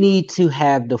they need to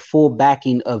have the full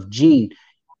backing of Gene.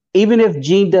 Even if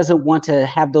Gene doesn't want to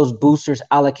have those boosters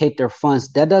allocate their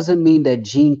funds, that doesn't mean that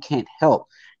Gene can't help.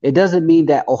 It doesn't mean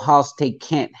that Ohio State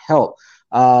can't help.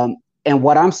 And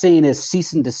what I'm seeing is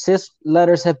cease and desist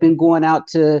letters have been going out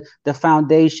to the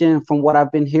foundation. From what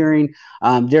I've been hearing,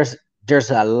 there's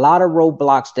a lot of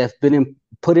roadblocks that's been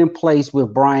put in place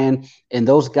with Brian and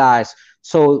those guys.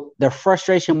 So the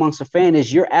frustration amongst the fan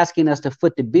is you're asking us to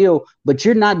foot the bill, but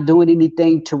you're not doing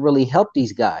anything to really help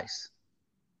these guys.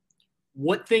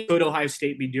 What thing could Ohio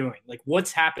State be doing? Like,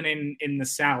 what's happening in the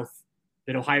South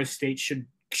that Ohio State should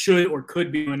or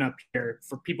could be doing up here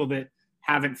for people that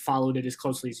haven't followed it as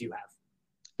closely as you have?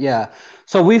 Yeah.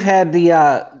 So we've had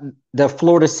the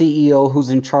Florida CEO who's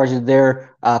in charge of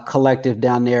their collective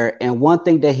down there. And one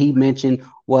thing that he mentioned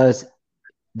was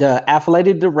the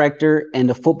athletic director and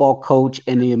the football coach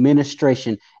and the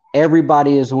administration,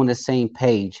 everybody is on the same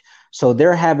page. So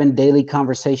they're having daily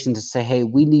conversations to say, hey,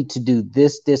 we need to do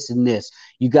this, this, and this.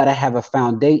 You got to have a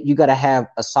foundation. You got to have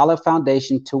a solid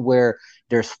foundation to where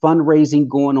there's fundraising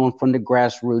going on from the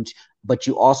grassroots, but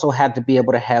you also have to be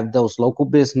able to have those local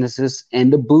businesses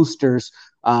and the boosters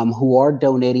who are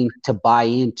donating to buy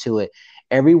into it.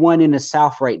 Everyone in the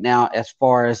South right now, as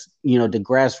far as, you know, the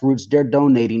grassroots, they're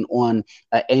donating on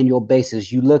an annual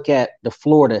basis. You look at the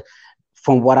Florida,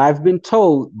 from what I've been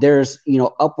told, there's, you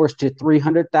know, upwards to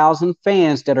 300,000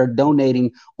 fans that are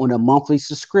donating on a monthly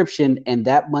subscription, and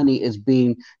that money is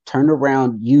being turned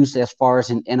around, used as far as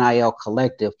an NIL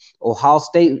collective. Ohio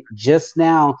State just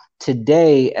now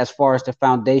today, as far as the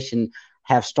foundation,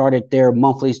 have started their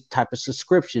monthly type of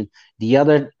subscription. The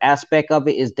other aspect of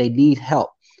it is they need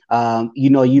help. You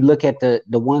know, you look at the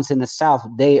ones in the South,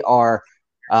 they are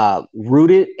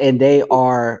rooted and they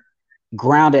are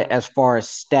grounded as far as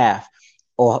staff.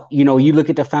 Or, you know, you look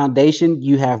at the foundation,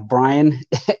 you have Brian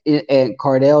and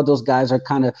Cardell. Those guys are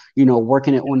kind of, you know,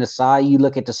 working it on the side. You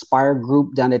look at the Spire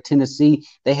Group down at Tennessee,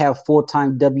 they have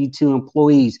full-time W-2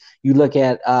 employees. You look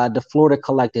at the Florida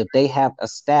Collective, they have a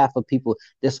staff of people.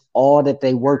 That's all that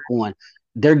they work on.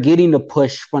 They're getting the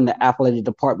push from the athletic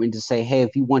department to say, hey,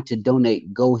 if you want to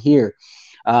donate, go here.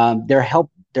 They're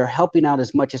helping out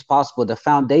as much as possible. The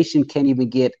foundation can't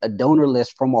even get a donor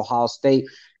list from Ohio State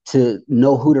to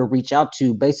know who to reach out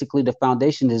to. Basically, the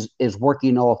foundation is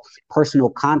working off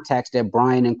personal contacts that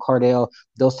Brian and Cardell,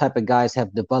 those type of guys,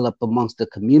 have developed amongst the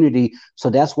community. So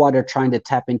that's why they're trying to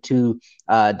tap into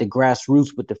the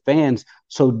grassroots with the fans.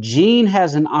 So Gene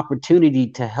has an opportunity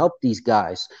to help these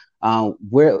guys.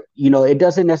 Where, you know, it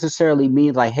doesn't necessarily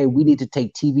mean like, hey, we need to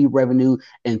take TV revenue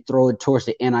and throw it towards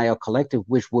the NIL collective,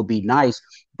 which would be nice.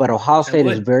 But Ohio State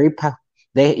is very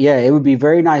it would be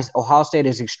very nice. Ohio State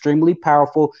is extremely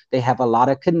powerful. They have a lot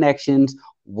of connections.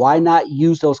 Why not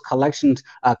use those connections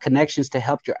to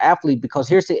help your athlete? Because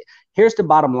here's the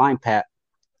bottom line, Pat.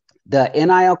 The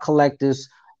NIL collectives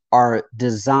are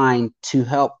designed to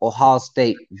help Ohio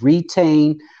State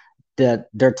retain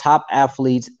their top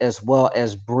athletes as well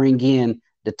as bring in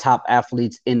the top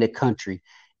athletes in the country.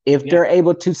 If they're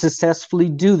able to successfully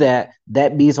do that,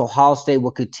 that means Ohio State will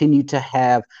continue to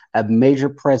have a major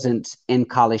presence in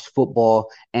college football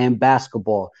and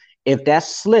basketball. If that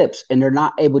slips and they're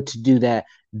not able to do that,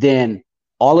 then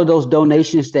all of those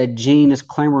donations that Gene is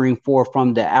clamoring for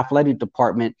from the athletic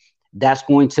department, that's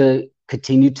going to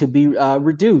continue to be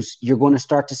reduced. You're going to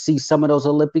start to see some of those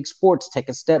Olympic sports take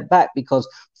a step back because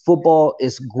football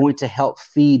is going to help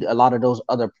feed a lot of those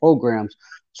other programs.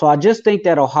 So I just think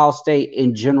that Ohio State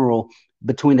in general,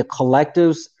 between the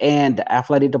collectives and the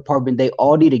athletic department, they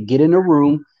all need to get in a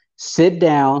room, sit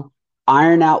down,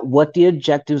 iron out what the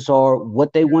objectives are,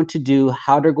 what they want to do,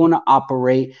 how they're going to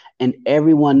operate, and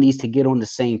everyone needs to get on the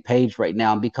same page right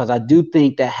now, because I do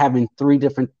think that having three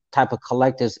different type of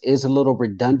collectives is a little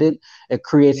redundant. It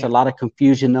creates a lot of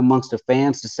confusion amongst the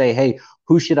fans to say, hey,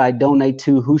 who should I donate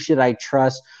to? Who should I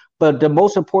trust? But the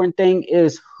most important thing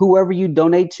is whoever you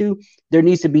donate to, there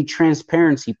needs to be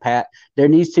transparency, Pat. There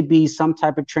needs to be some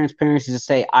type of transparency to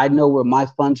say, I know where my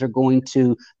funds are going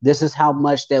to. This is how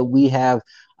much that we have,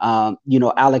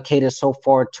 allocated so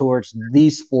far towards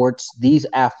these sports, these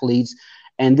athletes,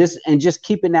 and just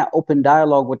keeping that open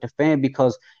dialogue with the fan.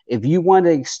 Because if you want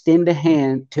to extend a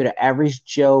hand to the average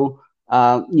Joe,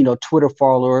 Twitter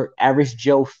follower, average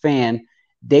Joe fan,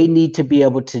 they need to be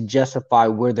able to justify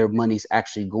where their money's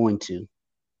actually going to.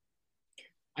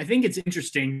 I think it's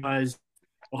interesting because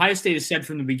Ohio State has said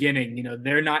from the beginning,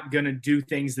 they're not going to do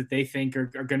things that they think are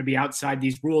going to be outside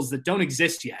these rules that don't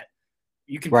exist yet.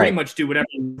 You can pretty much do whatever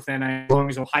you want as long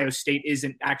as Ohio State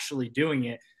isn't actually doing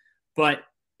it. But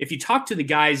if you talk to the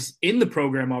guys in the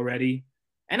program already,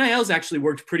 NIL's actually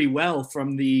worked pretty well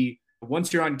from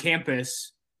once you're on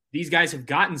campus, these guys have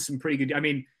gotten some pretty good. I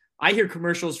mean, I hear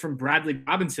commercials from Bradley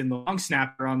Robinson, the long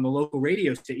snapper on the local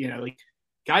radio station.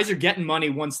 Guys are getting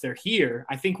money once they're here.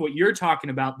 I think what you're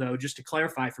talking about, though, just to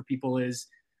clarify for people, is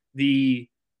the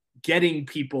getting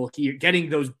people here, getting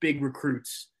those big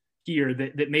recruits here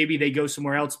that maybe they go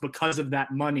somewhere else because of that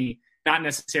money, not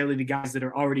necessarily the guys that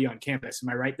are already on campus. Am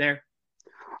I right there?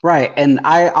 Right. And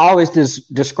I always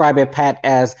describe it, Pat,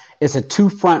 as it's a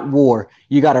two-front war.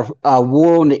 You got a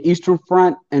war on the Eastern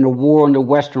Front and a war on the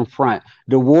Western Front.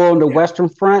 The war on the Western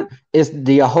Front is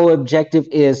the whole objective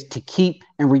is to keep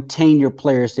and retain your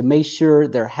players, to make sure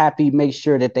they're happy, make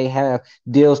sure that they have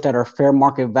deals that are fair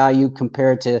market value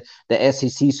compared to the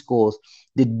SEC schools.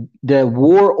 The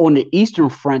war on the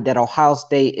Eastern Front that Ohio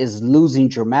State is losing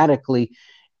dramatically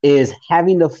is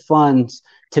having the funds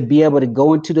to be able to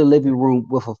go into the living room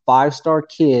with a 5-star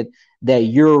kid that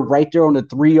you're right there on the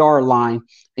 3-yard line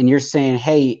and you're saying,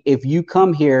 hey, if you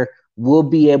come here, we'll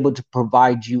be able to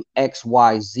provide you X,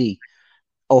 Y, Z.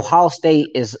 Ohio State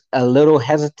is a little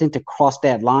hesitant to cross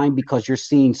that line because you're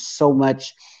seeing so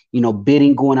much,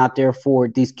 bidding going out there for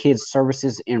these kids'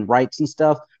 services and rights and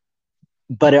stuff.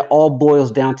 But it all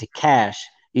boils down to cash.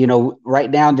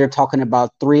 Right now they're talking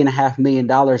about $3.5 million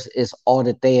is all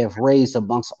that they have raised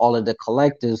amongst all of the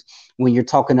collectives. When you're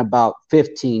talking about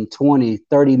 15, 20,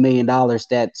 $30 million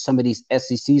that some of these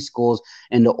SEC schools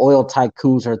and the oil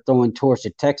tycoons are throwing towards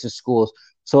the Texas schools.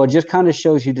 So it just kind of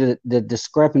shows you the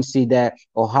discrepancy that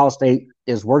Ohio State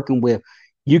is working with.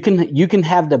 You can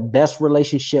have the best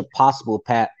relationship possible,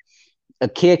 Pat. A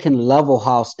kid can love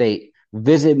Ohio State,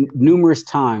 visit numerous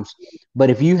times. But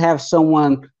if you have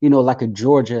someone, like a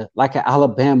Georgia, like an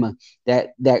Alabama, that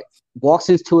walks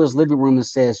into his living room and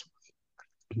says,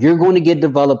 you're going to get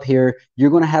developed here,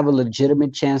 you're going to have a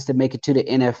legitimate chance to make it to the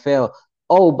NFL.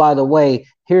 Oh, by the way,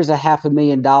 here's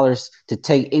 $500,000 to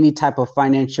take any type of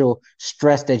financial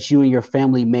stress that you and your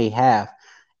family may have.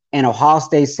 And Ohio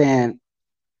State saying,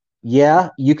 yeah,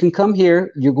 you can come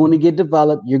here, you're going to get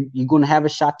developed, you're going to have a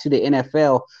shot to the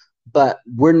NFL, but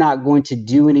we're not going to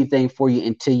do anything for you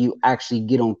until you actually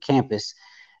get on campus.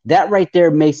 That right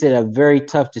there makes it a very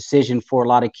tough decision for a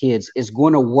lot of kids. It's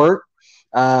going to work.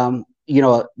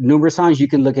 Numerous times you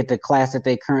can look at the class that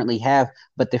they currently have,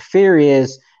 but the fear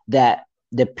is that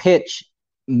the pitch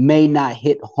may not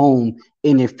hit home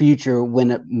in the future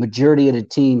when a majority of the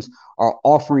teams are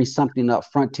offering something up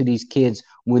front to these kids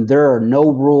when there are no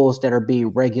rules that are being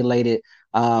regulated.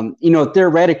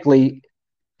 Theoretically,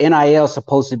 NIL is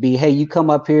supposed to be, hey, you come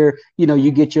up here,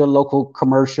 you get your local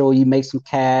commercial, you make some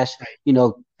cash,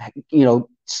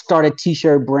 start a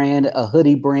t-shirt brand, a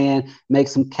hoodie brand, make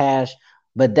some cash.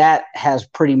 But that has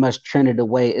pretty much trended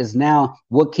away. Is now,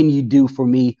 what can you do for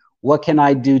me? What can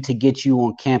I do to get you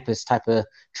on campus type of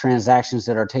transactions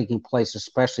that are taking place,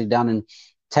 especially down in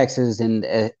Texas and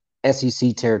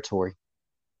SEC territory?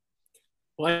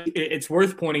 Well, it's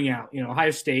worth pointing out,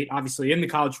 Ohio State, obviously in the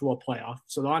college football playoff.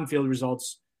 So the on-field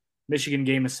results, Michigan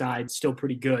game aside, still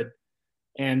pretty good.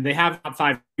 And they have top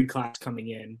 5 class coming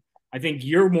in. I think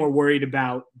you're more worried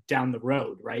about down the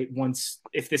road, right?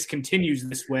 If this continues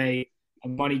this way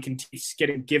and money keeps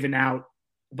getting given out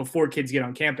before kids get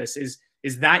on campus,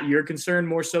 is that your concern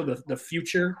more so the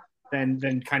future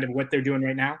than kind of what they're doing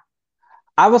right now?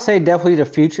 I would say definitely the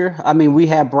future. I mean, we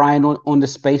had Brian on the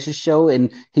Spaces show,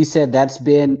 and he said that's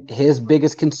been his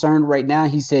biggest concern right now.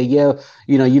 He said, you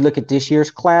look at this year's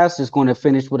class, it's going to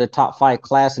finish with a top 5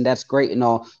 class, and that's great and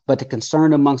all. But the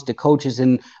concern amongst the coaches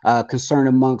and concern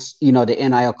amongst, the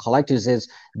NIL collectives is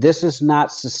this is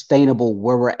not sustainable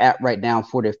where we're at right now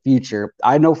for the future.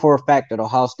 I know for a fact that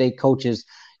Ohio State coaches,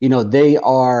 they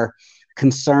are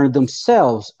concerned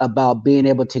themselves about being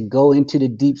able to go into the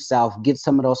Deep South, get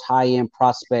some of those high-end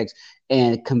prospects,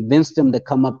 and convince them to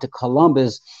come up to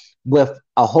Columbus with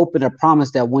a hope and a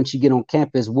promise that once you get on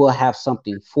campus, we'll have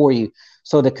something for you.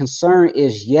 So the concern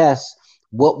is, yes,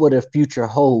 what would a future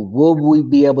hold? Will we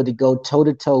be able to go toe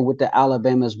to toe with the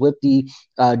Alabamas, with the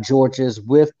Georgias,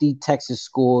 with the Texas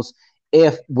schools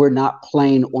if we're not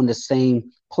playing on the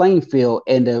same playing field?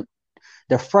 And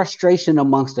the frustration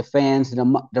amongst the fans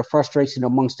and the frustration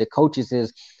amongst the coaches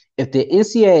is, if the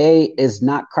NCAA is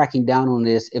not cracking down on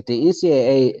this, if the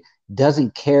NCAA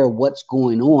doesn't care what's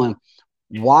going on,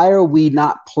 why are we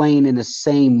not playing in the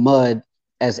same mud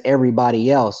as everybody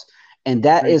else? And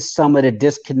that is some of the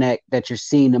disconnect that you're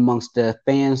seeing amongst the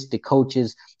fans, the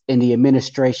coaches, and the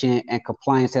administration and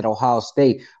compliance at Ohio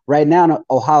State. Right now,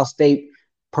 Ohio State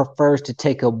prefers to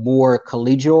take a more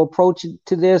collegial approach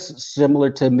to this, similar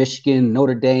to Michigan,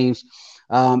 Notre Dame's.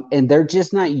 And they're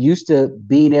just not used to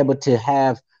being able to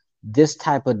have this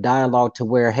type of dialogue to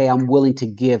where, hey, I'm willing to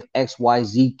give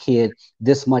XYZ kid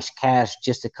this much cash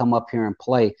just to come up here and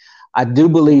play. I do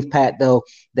believe, Pat, though,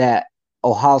 that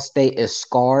Ohio State is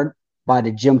scarred by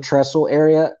the Jim Tressel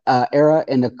era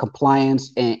and the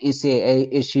compliance and NCAA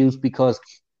issues, because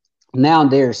now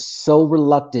they're so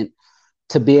reluctant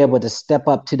to be able to step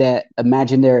up to that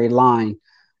imaginary line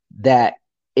that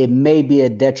it may be a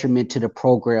detriment to the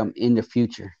program in the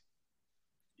future.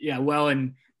 Yeah, well,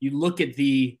 and you look at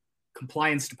the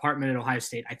compliance department at Ohio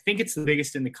State, I think it's the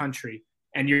biggest in the country.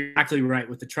 And you're exactly right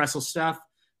with the Tressel stuff.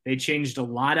 They changed a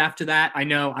lot after that. I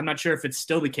know, I'm not sure if it's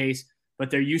still the case, but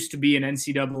there used to be an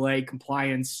NCAA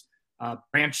compliance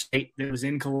branch state that was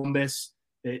in Columbus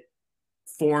that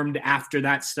formed after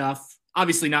that stuff.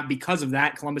 Obviously not because of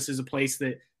that. Columbus is a place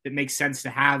that makes sense to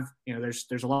have. You know,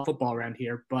 there's a lot of football around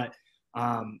here. But,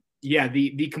 yeah,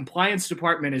 the compliance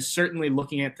department is certainly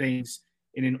looking at things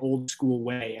in an old school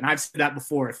way. And I've said that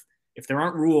before. If there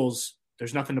aren't rules,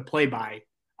 there's nothing to play by.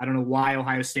 I don't know why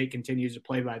Ohio State continues to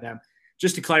play by them.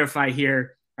 Just to clarify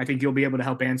here, I think you'll be able to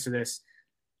help answer this.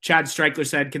 Chad Streichler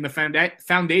said, can the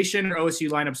foundation or OSU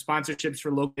line up sponsorships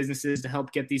for local businesses to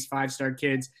help get these five-star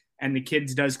kids, and the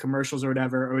kids does commercials or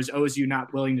whatever, or is OSU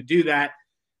not willing to do that?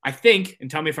 I think, and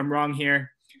tell me if I'm wrong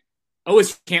here,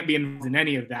 OSU can't be involved in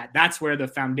any of that. That's where the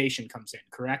foundation comes in,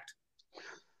 correct?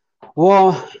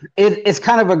 Well, it's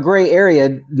kind of a gray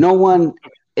area. No one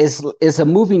is a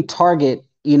moving target,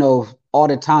 you know, all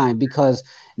the time, because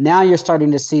now you're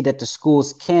starting to see that the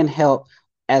schools can help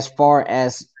as far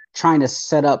as trying to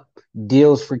set up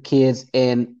deals for kids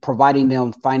and providing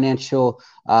them financial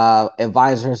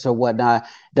advisors or whatnot.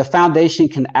 The foundation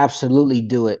can absolutely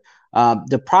do it.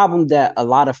 The problem that a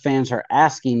lot of fans are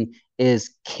asking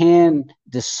is, can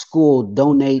the school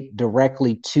donate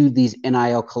directly to these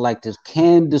NIL collectives?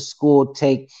 Can the school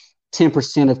take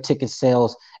 10% of ticket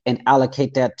sales and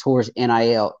allocate that towards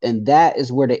NIL? And that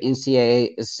is where the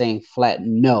NCAA is saying flat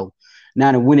no.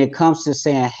 Now, when it comes to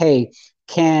saying, hey,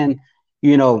 can,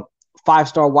 you know,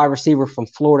 five-star wide receiver from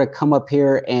Florida come up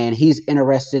here and he's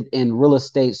interested in real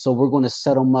estate, so we're going to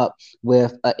set him up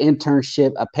with an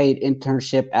internship, a paid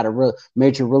internship at a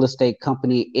major real estate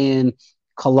company in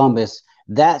Columbus.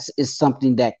 That is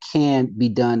something that can be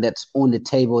done, that's on the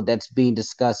table, that's being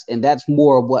discussed, and that's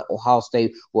more of what Ohio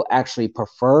State will actually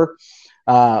prefer.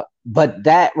 But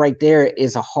that right there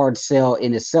is a hard sell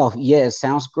in itself. Yeah, it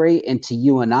sounds great. And to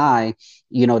you and I,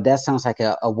 you know, that sounds like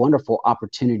a wonderful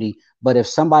opportunity. But if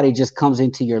somebody just comes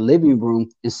into your living room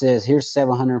and says, here's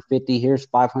 $750, here's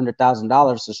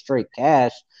 $500,000 of straight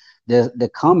cash to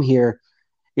come here,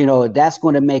 you know, that's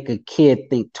going to make a kid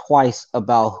think twice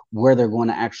about where they're going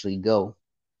to actually go.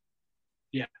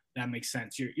 Yeah, that makes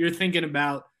sense. You're thinking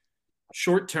about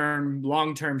short-term,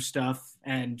 long-term stuff,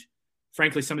 and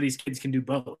frankly, some of these kids can do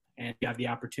both, and you have the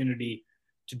opportunity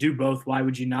to do both. Why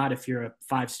would you not if you're a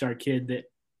five-star kid that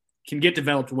can get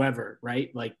developed wherever, right?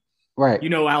 Like, right. You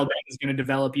know, Alabama is going to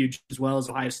develop you just as well as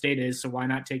Ohio State is, so why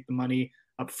not take the money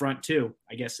up front too,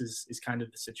 I guess is kind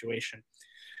of the situation.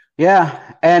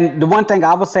 Yeah, and the one thing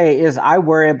I would say is I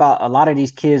worry about a lot of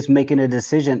these kids making a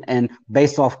decision and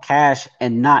based off cash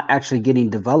and not actually getting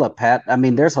developed, Pat. I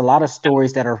mean, there's a lot of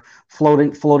stories that are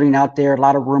floating out there, a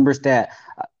lot of rumors that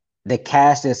the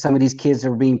cash that some of these kids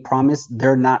are being promised,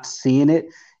 they're not seeing it.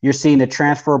 You're seeing the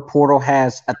transfer portal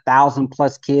has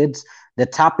 1,000+ kids. The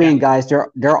top end guys,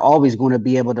 they're always going to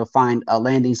be able to find a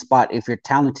landing spot if you're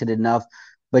talented enough.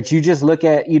 But you just look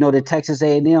at, you know, the Texas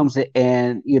A&Ms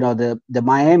and, you know, the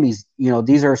Miamis, you know,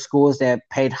 these are schools that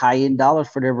paid high-end dollars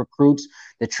for their recruits.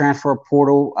 The transfer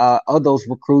portal of those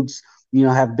recruits, you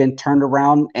know, have been turned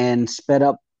around and sped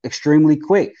up extremely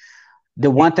quick.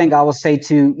 The one thing I would say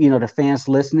to, you know, the fans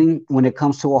listening when it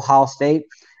comes to Ohio State,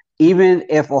 even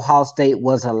if Ohio State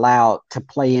was allowed to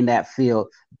play in that field,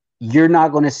 you're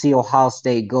not going to see Ohio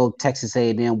State go Texas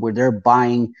A&M where they're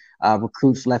buying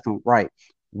recruits left and right.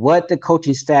 What the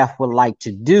coaching staff would like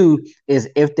to do is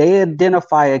if they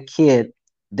identify a kid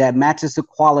that matches the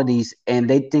qualities and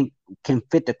they think can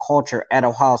fit the culture at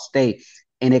Ohio State,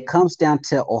 and it comes down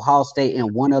to Ohio State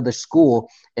and one other school,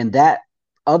 and that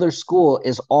other school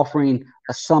is offering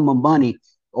a sum of money,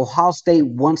 Ohio State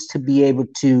wants to be able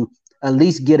to at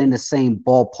least get in the same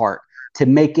ballpark to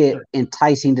make it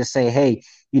enticing to say, hey,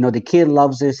 the kid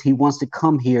loves this. He wants to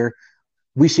come here.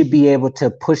 We should be able to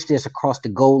push this across the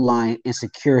goal line and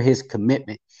secure his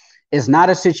commitment. It's not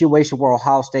a situation where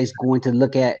Ohio State's going to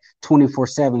look at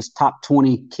 24/7's top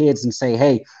 20 kids and say,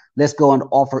 hey, let's go and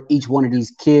offer each one of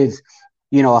these kids,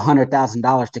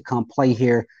 $100,000 to come play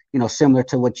here, similar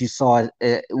to what you saw,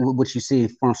 what you see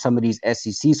from some of these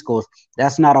SEC schools.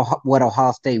 That's not what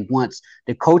Ohio State wants.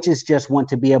 The coaches just want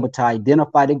to be able to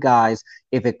identify the guys.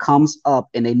 If it comes up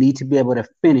and they need to be able to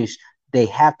finish, they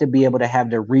have to be able to have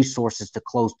the resources to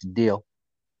close the deal.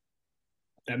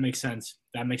 That makes sense.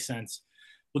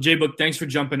 Well, J-Book, thanks for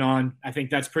jumping on. I think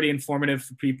that's pretty informative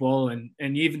for people, and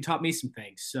you even taught me some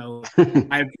things. So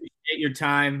I appreciate your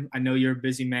time. I know you're a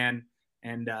busy man,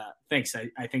 and thanks.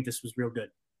 I think this was real good.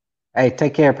 Hey,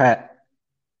 take care, Pat.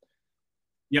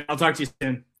 Yeah, I'll talk to you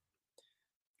soon.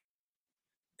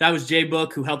 That was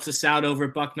J-Book, who helps us out over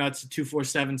at Bucknuts at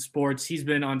 247 Sports. He's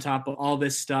been on top of all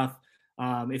this stuff.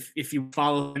 If you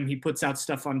follow him, he puts out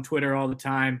stuff on Twitter all the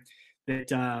time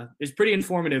that is pretty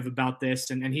informative about this,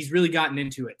 and he's really gotten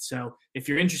into it. So if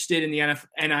you're interested in the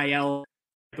NIL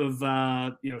type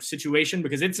of situation,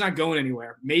 because it's not going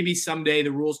anywhere, maybe someday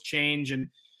the rules change and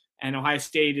Ohio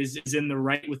State is in the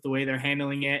right with the way they're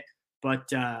handling it.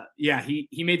 But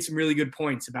he made some really good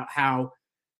points about how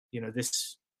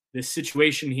this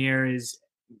situation here is.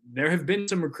 There have been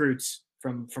some recruits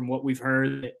from what we've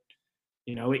heard that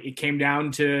it came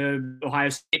down to Ohio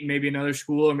State and maybe another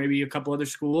school or maybe a couple other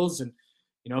schools. And,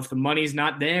 if the money's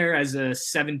not there as a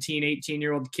 17,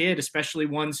 18-year-old kid, especially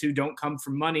ones who don't come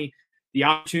from money, the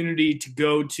opportunity to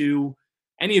go to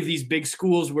any of these big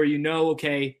schools where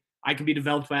okay, I can be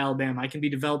developed by Alabama, I can be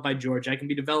developed by Georgia, I can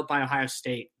be developed by Ohio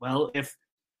State. Well, and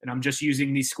I'm just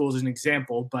using these schools as an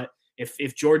example, but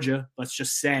if Georgia, let's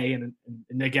just say, and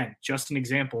again, just an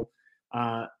example,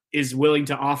 is willing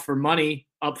to offer money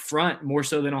up front more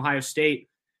so than Ohio State,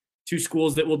 two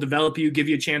schools that will develop you, give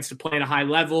you a chance to play at a high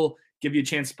level, give you a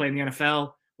chance to play in the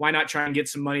NFL. Why not try and get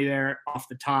some money there off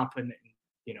the top? And,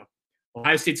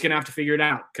 Ohio State's going to have to figure it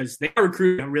out because they are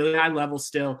recruiting at a really high level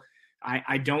still.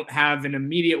 I don't have an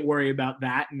immediate worry about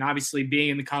that. And obviously being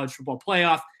in the college football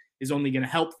playoff is only going to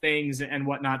help things and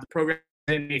whatnot. The program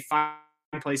may find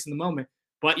a place in the moment,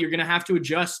 but you're going to have to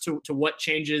adjust to what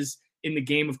changes in the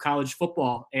game of college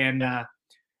football. And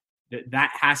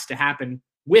that has to happen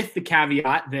with the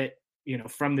caveat that,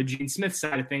 from the Gene Smith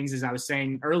side of things, as I was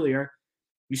saying earlier,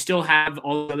 you still have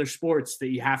all the other sports that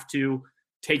you have to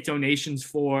take donations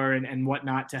for and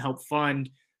whatnot to help fund.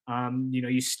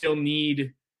 You still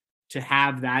need to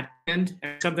have that. And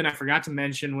something I forgot to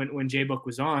mention when J-Book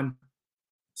was on,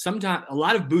 sometimes a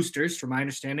lot of boosters, from my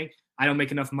understanding, I don't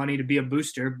make enough money to be a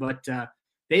booster, but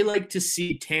they like to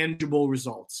see tangible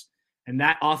results. And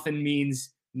that often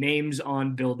means names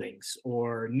on buildings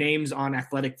or names on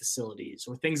athletic facilities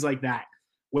or things like that.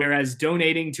 Whereas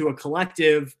donating to a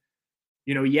collective,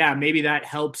 maybe that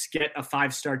helps get a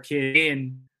 5-star kid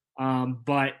in.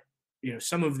 But,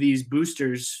 some of these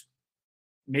boosters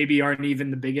maybe aren't even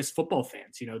the biggest football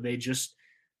fans. They just,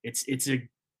 it's a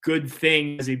good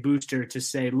thing as a booster to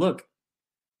say, look,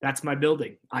 that's my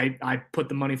building. I put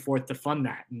the money forth to fund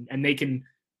that. And they can,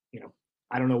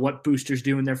 I don't know what boosters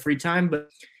do in their free time, but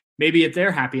maybe at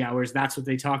their happy hours, that's what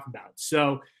they talk about.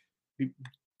 So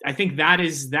I think that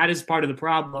is part of the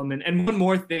problem. And one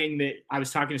more thing that I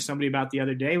was talking to somebody about the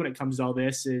other day when it comes to all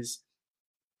this is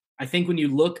I think when you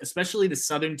look, especially the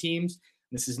Southern teams,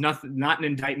 this is not an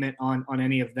indictment on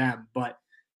any of them, but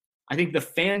I think the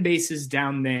fan bases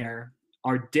down there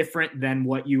are different than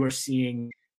what you are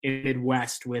seeing in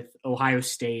Midwest with Ohio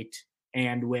State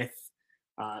and with,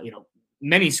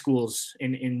 many schools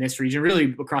in this region,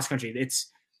 really across country.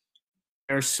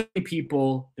 There are so many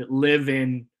people that live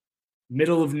in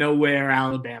middle of nowhere,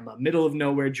 Alabama, middle of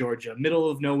nowhere, Georgia, middle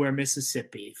of nowhere,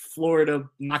 Mississippi, Florida,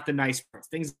 not the nice parts,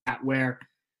 things like that, where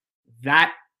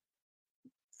that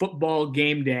football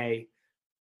game day,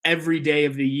 every day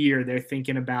of the year, they're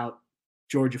thinking about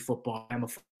Georgia football, Alabama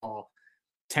football,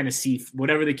 Tennessee,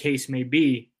 whatever the case may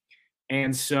be.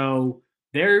 And so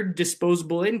their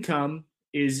disposable income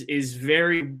is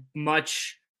very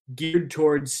much geared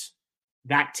towards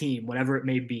that team, whatever it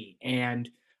may be. And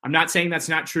I'm not saying that's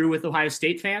not true with Ohio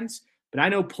State fans, but I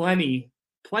know plenty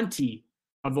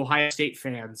of Ohio State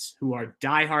fans who are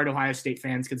diehard Ohio State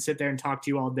fans, can sit there and talk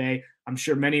to you all day. I'm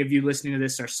sure many of you listening to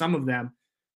this are some of them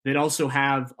that also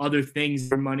have other things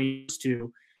their money goes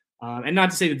to. And not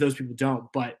to say that those people don't,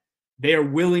 but they are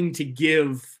willing to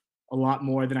give a lot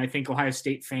more than I think Ohio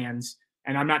State fans.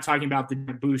 And I'm not talking about the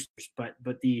boosters, but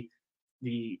the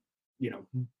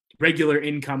regular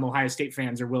income Ohio State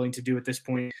fans are willing to do at this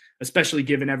point, especially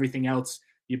given everything else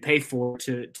you pay for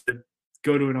to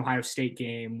go to an Ohio State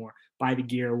game or buy the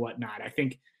gear or whatnot. I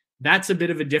think that's a bit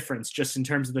of a difference just in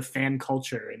terms of the fan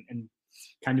culture and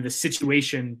kind of the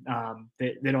situation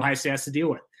that Ohio State has to deal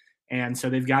with. And so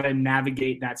they've got to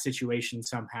navigate that situation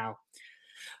somehow.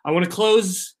 I want to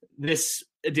close this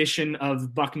edition of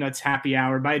Bucknuts Happy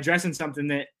Hour by addressing something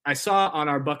that I saw on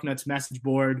our Bucknuts message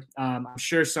board. I'm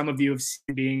sure some of you have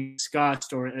seen being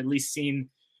discussed or at least seen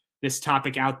this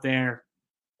topic out there.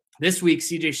 This week,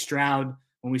 CJ Stroud,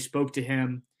 when we spoke to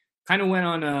him, kind of went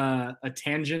on a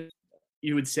tangent,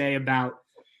 you would say, about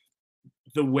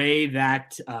the way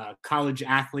that college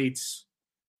athletes,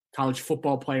 college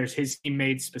football players, his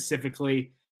teammates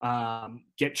specifically,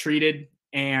 get treated.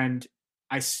 And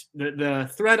the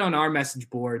thread on our message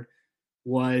board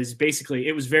was basically,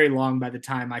 it was very long by the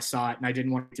time I saw it, and I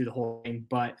didn't want to do the whole thing,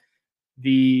 but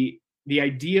the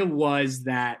idea was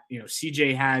that,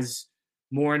 CJ has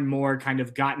more and more kind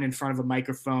of gotten in front of a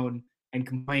microphone and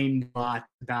complained a lot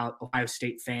about Ohio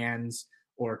State fans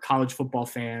or college football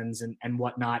fans and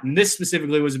whatnot. And this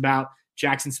specifically was about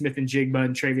Jackson Smith-Njigba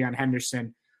and TreVeyon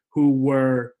Henderson, who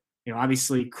were,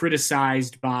 obviously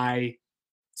criticized by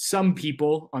some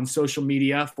people on social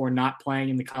media for not playing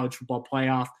in the college football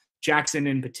playoff. Jackson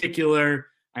in particular,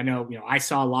 I know, I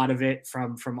saw a lot of it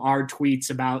from our tweets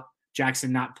about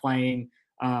Jackson not playing,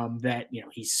 that,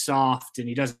 he's soft and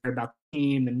he doesn't care about the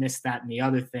team and this, that, and the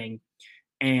other thing.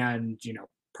 And,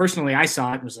 personally, I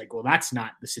saw it and was like, well, that's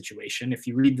not the situation. If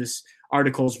you read this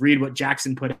articles, read what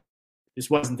Jackson put out, this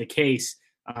wasn't the case.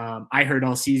 I heard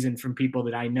all season from people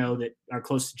that I know that are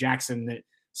close to Jackson that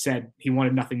said he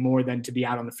wanted nothing more than to be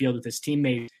out on the field with his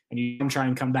teammates and you can try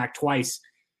and come back twice,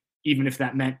 even if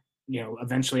that meant,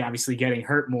 eventually obviously getting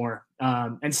hurt more.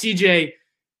 And CJ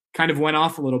kind of went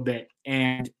off a little bit,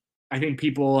 and I think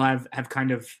people have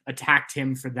kind of attacked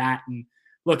him for that. And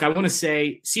look, I want to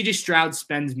say CJ Stroud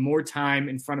spends more time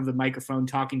in front of the microphone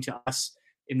talking to us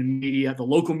in the media, the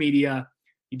local media.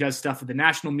 He does stuff with the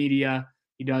national media.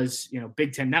 He does,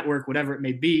 Big Ten Network, whatever it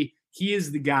may be. He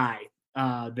is the guy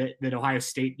that Ohio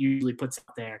State usually puts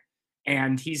out there,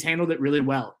 and he's handled it really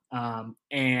well.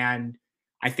 And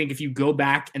I think if you go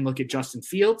back and look at Justin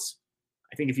Fields,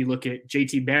 I think if you look at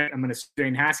JT Barrett, I'm going to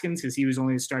Dwayne Haskins because he was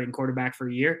only the starting quarterback for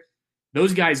a year.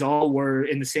 Those guys all were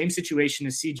in the same situation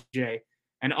as CJ,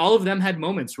 and all of them had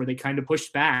moments where they kind of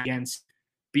pushed back against,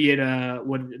 be it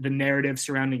the narrative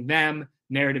surrounding them,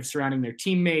 narrative surrounding their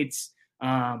teammates.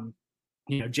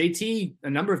 JT a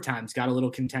number of times got a little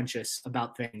contentious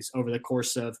about things over the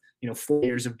course of 4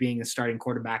 years of being a starting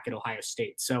quarterback at Ohio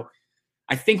State. So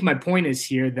I think my point is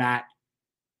here that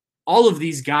all of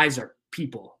these guys are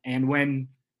people, and when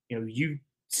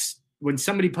when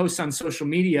somebody posts on social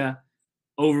media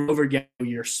over and over again,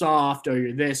 you're soft or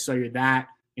you're this or you're that,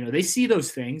 they see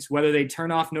those things, whether they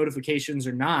turn off notifications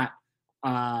or not.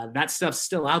 That stuff's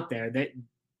still out there.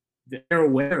 They're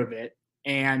aware of it,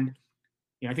 and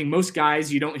I think most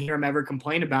guys, you don't hear them ever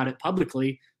complain about it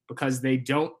publicly because they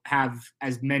don't have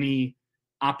as many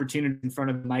opportunities in front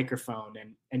of the microphone.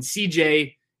 And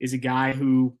CJ is a guy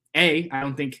who, I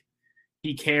don't think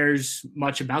he cares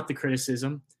much about the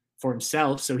criticism for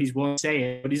himself, so he's willing to say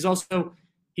it. But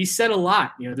he's said a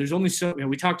lot. There's only so.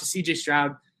 We talked to CJ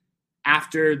Stroud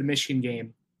after the Michigan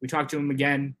game. We talked to him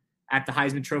again at the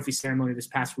Heisman Trophy ceremony this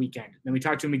past weekend. Then we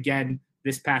talked to him again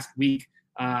this past week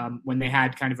when they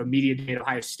had kind of a media day at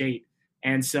Ohio State.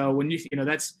 And so when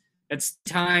that's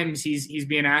times he's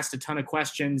being asked a ton of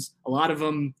questions, a lot of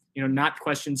them, not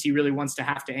questions he really wants to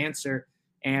have to answer.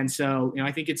 And so,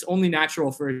 I think it's only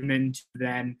natural for him to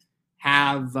then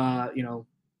have,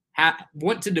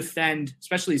 want to defend,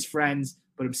 especially his friends,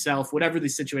 but himself, whatever the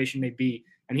situation may be.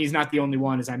 And he's not the only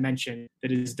one, as I mentioned,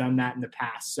 that has done that in the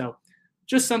past. So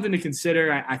just something to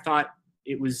consider. I thought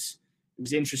it was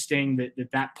interesting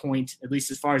that point, at least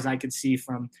as far as I could see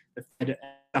from the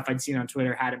stuff I'd seen on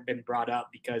Twitter, hadn't been brought up,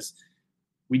 because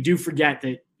we do forget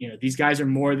that, these guys are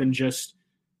more than just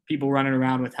people running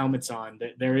around with helmets on.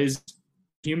 That there is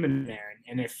human there.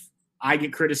 And if I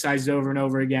get criticized over and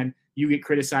over again, you get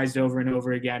criticized over and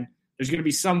over again, there's going to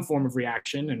be some form of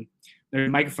reaction. And there's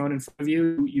a microphone in front of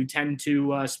you, you tend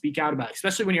to speak out about it,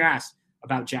 especially when you're asked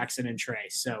about Jackson and Trey.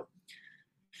 So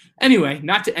anyway,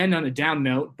 not to end on a down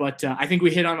note, but I think we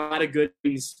hit on a lot of good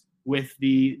things with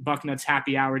the Bucknuts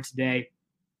Happy Hour today.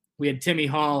 We had Timmy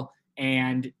Hall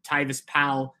and Tyvis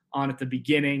Powell on at the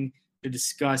beginning to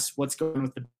discuss what's going on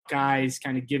with the Buckeyes,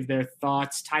 kind of give their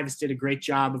thoughts. Tyvis did a great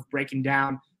job of breaking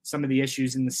down some of the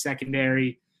issues in the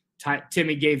secondary.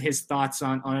 Timmy gave his thoughts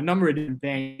on a number of different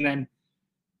things. And then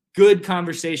good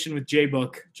conversation with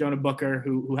J-Book, Jonah Booker,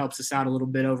 who helps us out a little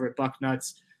bit over at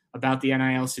Bucknuts about the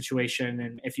NIL situation.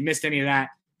 And if you missed any of that,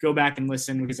 go back and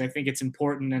listen, because I think it's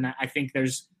important. And I think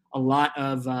there's a lot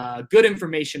of good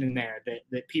information in there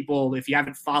that people, if you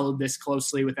haven't followed this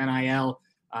closely with NIL,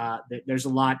 there's a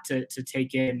lot to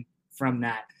take in from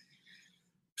that.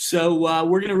 So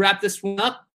we're going to wrap this one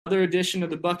up. Another edition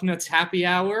of the Bucknuts Happy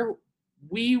Hour.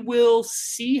 We will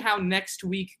see how next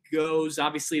week goes.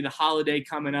 Obviously, the holiday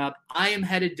coming up. I am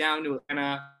headed down to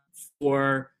Atlanta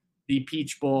for the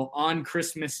Peach Bowl on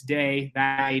Christmas Day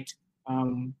that night.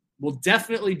 We'll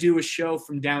definitely do a show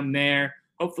from down there.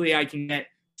 Hopefully, I can get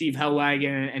Steve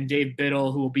Hellwagon and Dave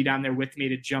Biddle, who will be down there with me,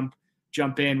 to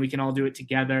jump in. We can all do it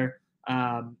together.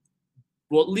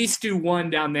 We'll at least do one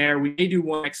down there. We may do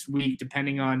one next week,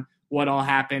 depending on what all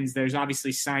happens. There's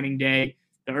obviously signing day,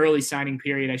 the early signing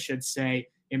period, I should say,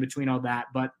 in between all that.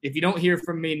 But if you don't hear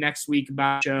from me next week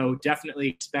about the show, definitely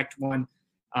expect one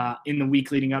in the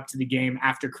week leading up to the game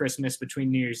after Christmas,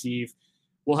 between New Year's Eve.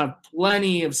 We'll have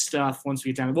plenty of stuff once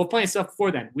we get down. We'll have plenty of stuff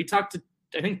before then. We talked to,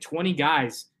 I think, 20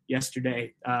 guys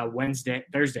yesterday, Wednesday.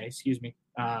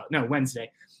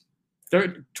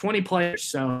 20 players.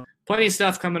 So plenty of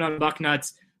stuff coming on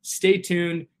Bucknuts. Stay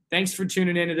tuned. Thanks for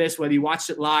tuning into this, whether you watched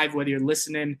it live, whether you're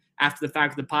listening after the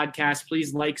fact of the podcast.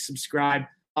 Please like, subscribe,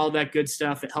 all that good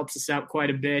stuff. It helps us out quite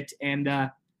a bit. And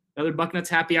another Bucknuts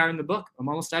Happy Hour in the book. I'm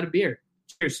almost out of beer.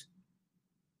 Cheers.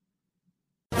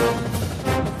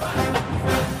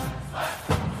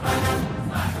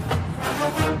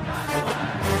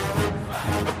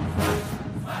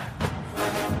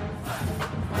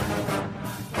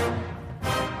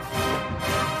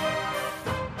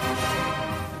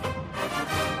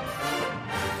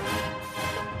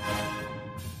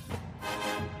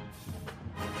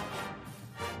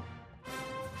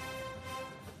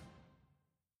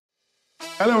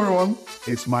 Hello everyone,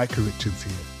 it's Micah Richards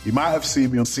here. You might have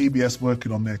seen me on CBS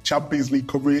working on their Champions League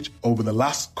coverage over the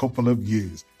last couple of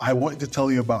years. I wanted to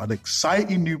tell you about an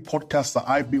exciting new podcast that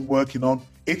I've been working on.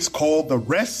 It's called The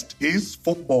Rest is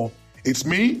Football. It's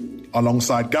me,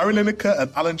 alongside Gary Lineker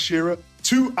and Alan Shearer,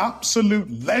 two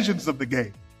absolute legends of the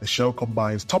game. The show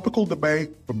combines topical debate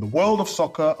from the world of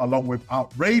soccer along with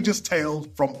outrageous tales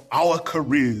from our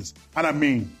careers. And I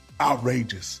mean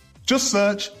outrageous. Just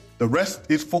search The Rest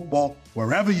is Football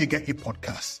wherever you get your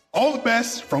podcasts. All the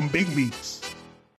best from Big Meats.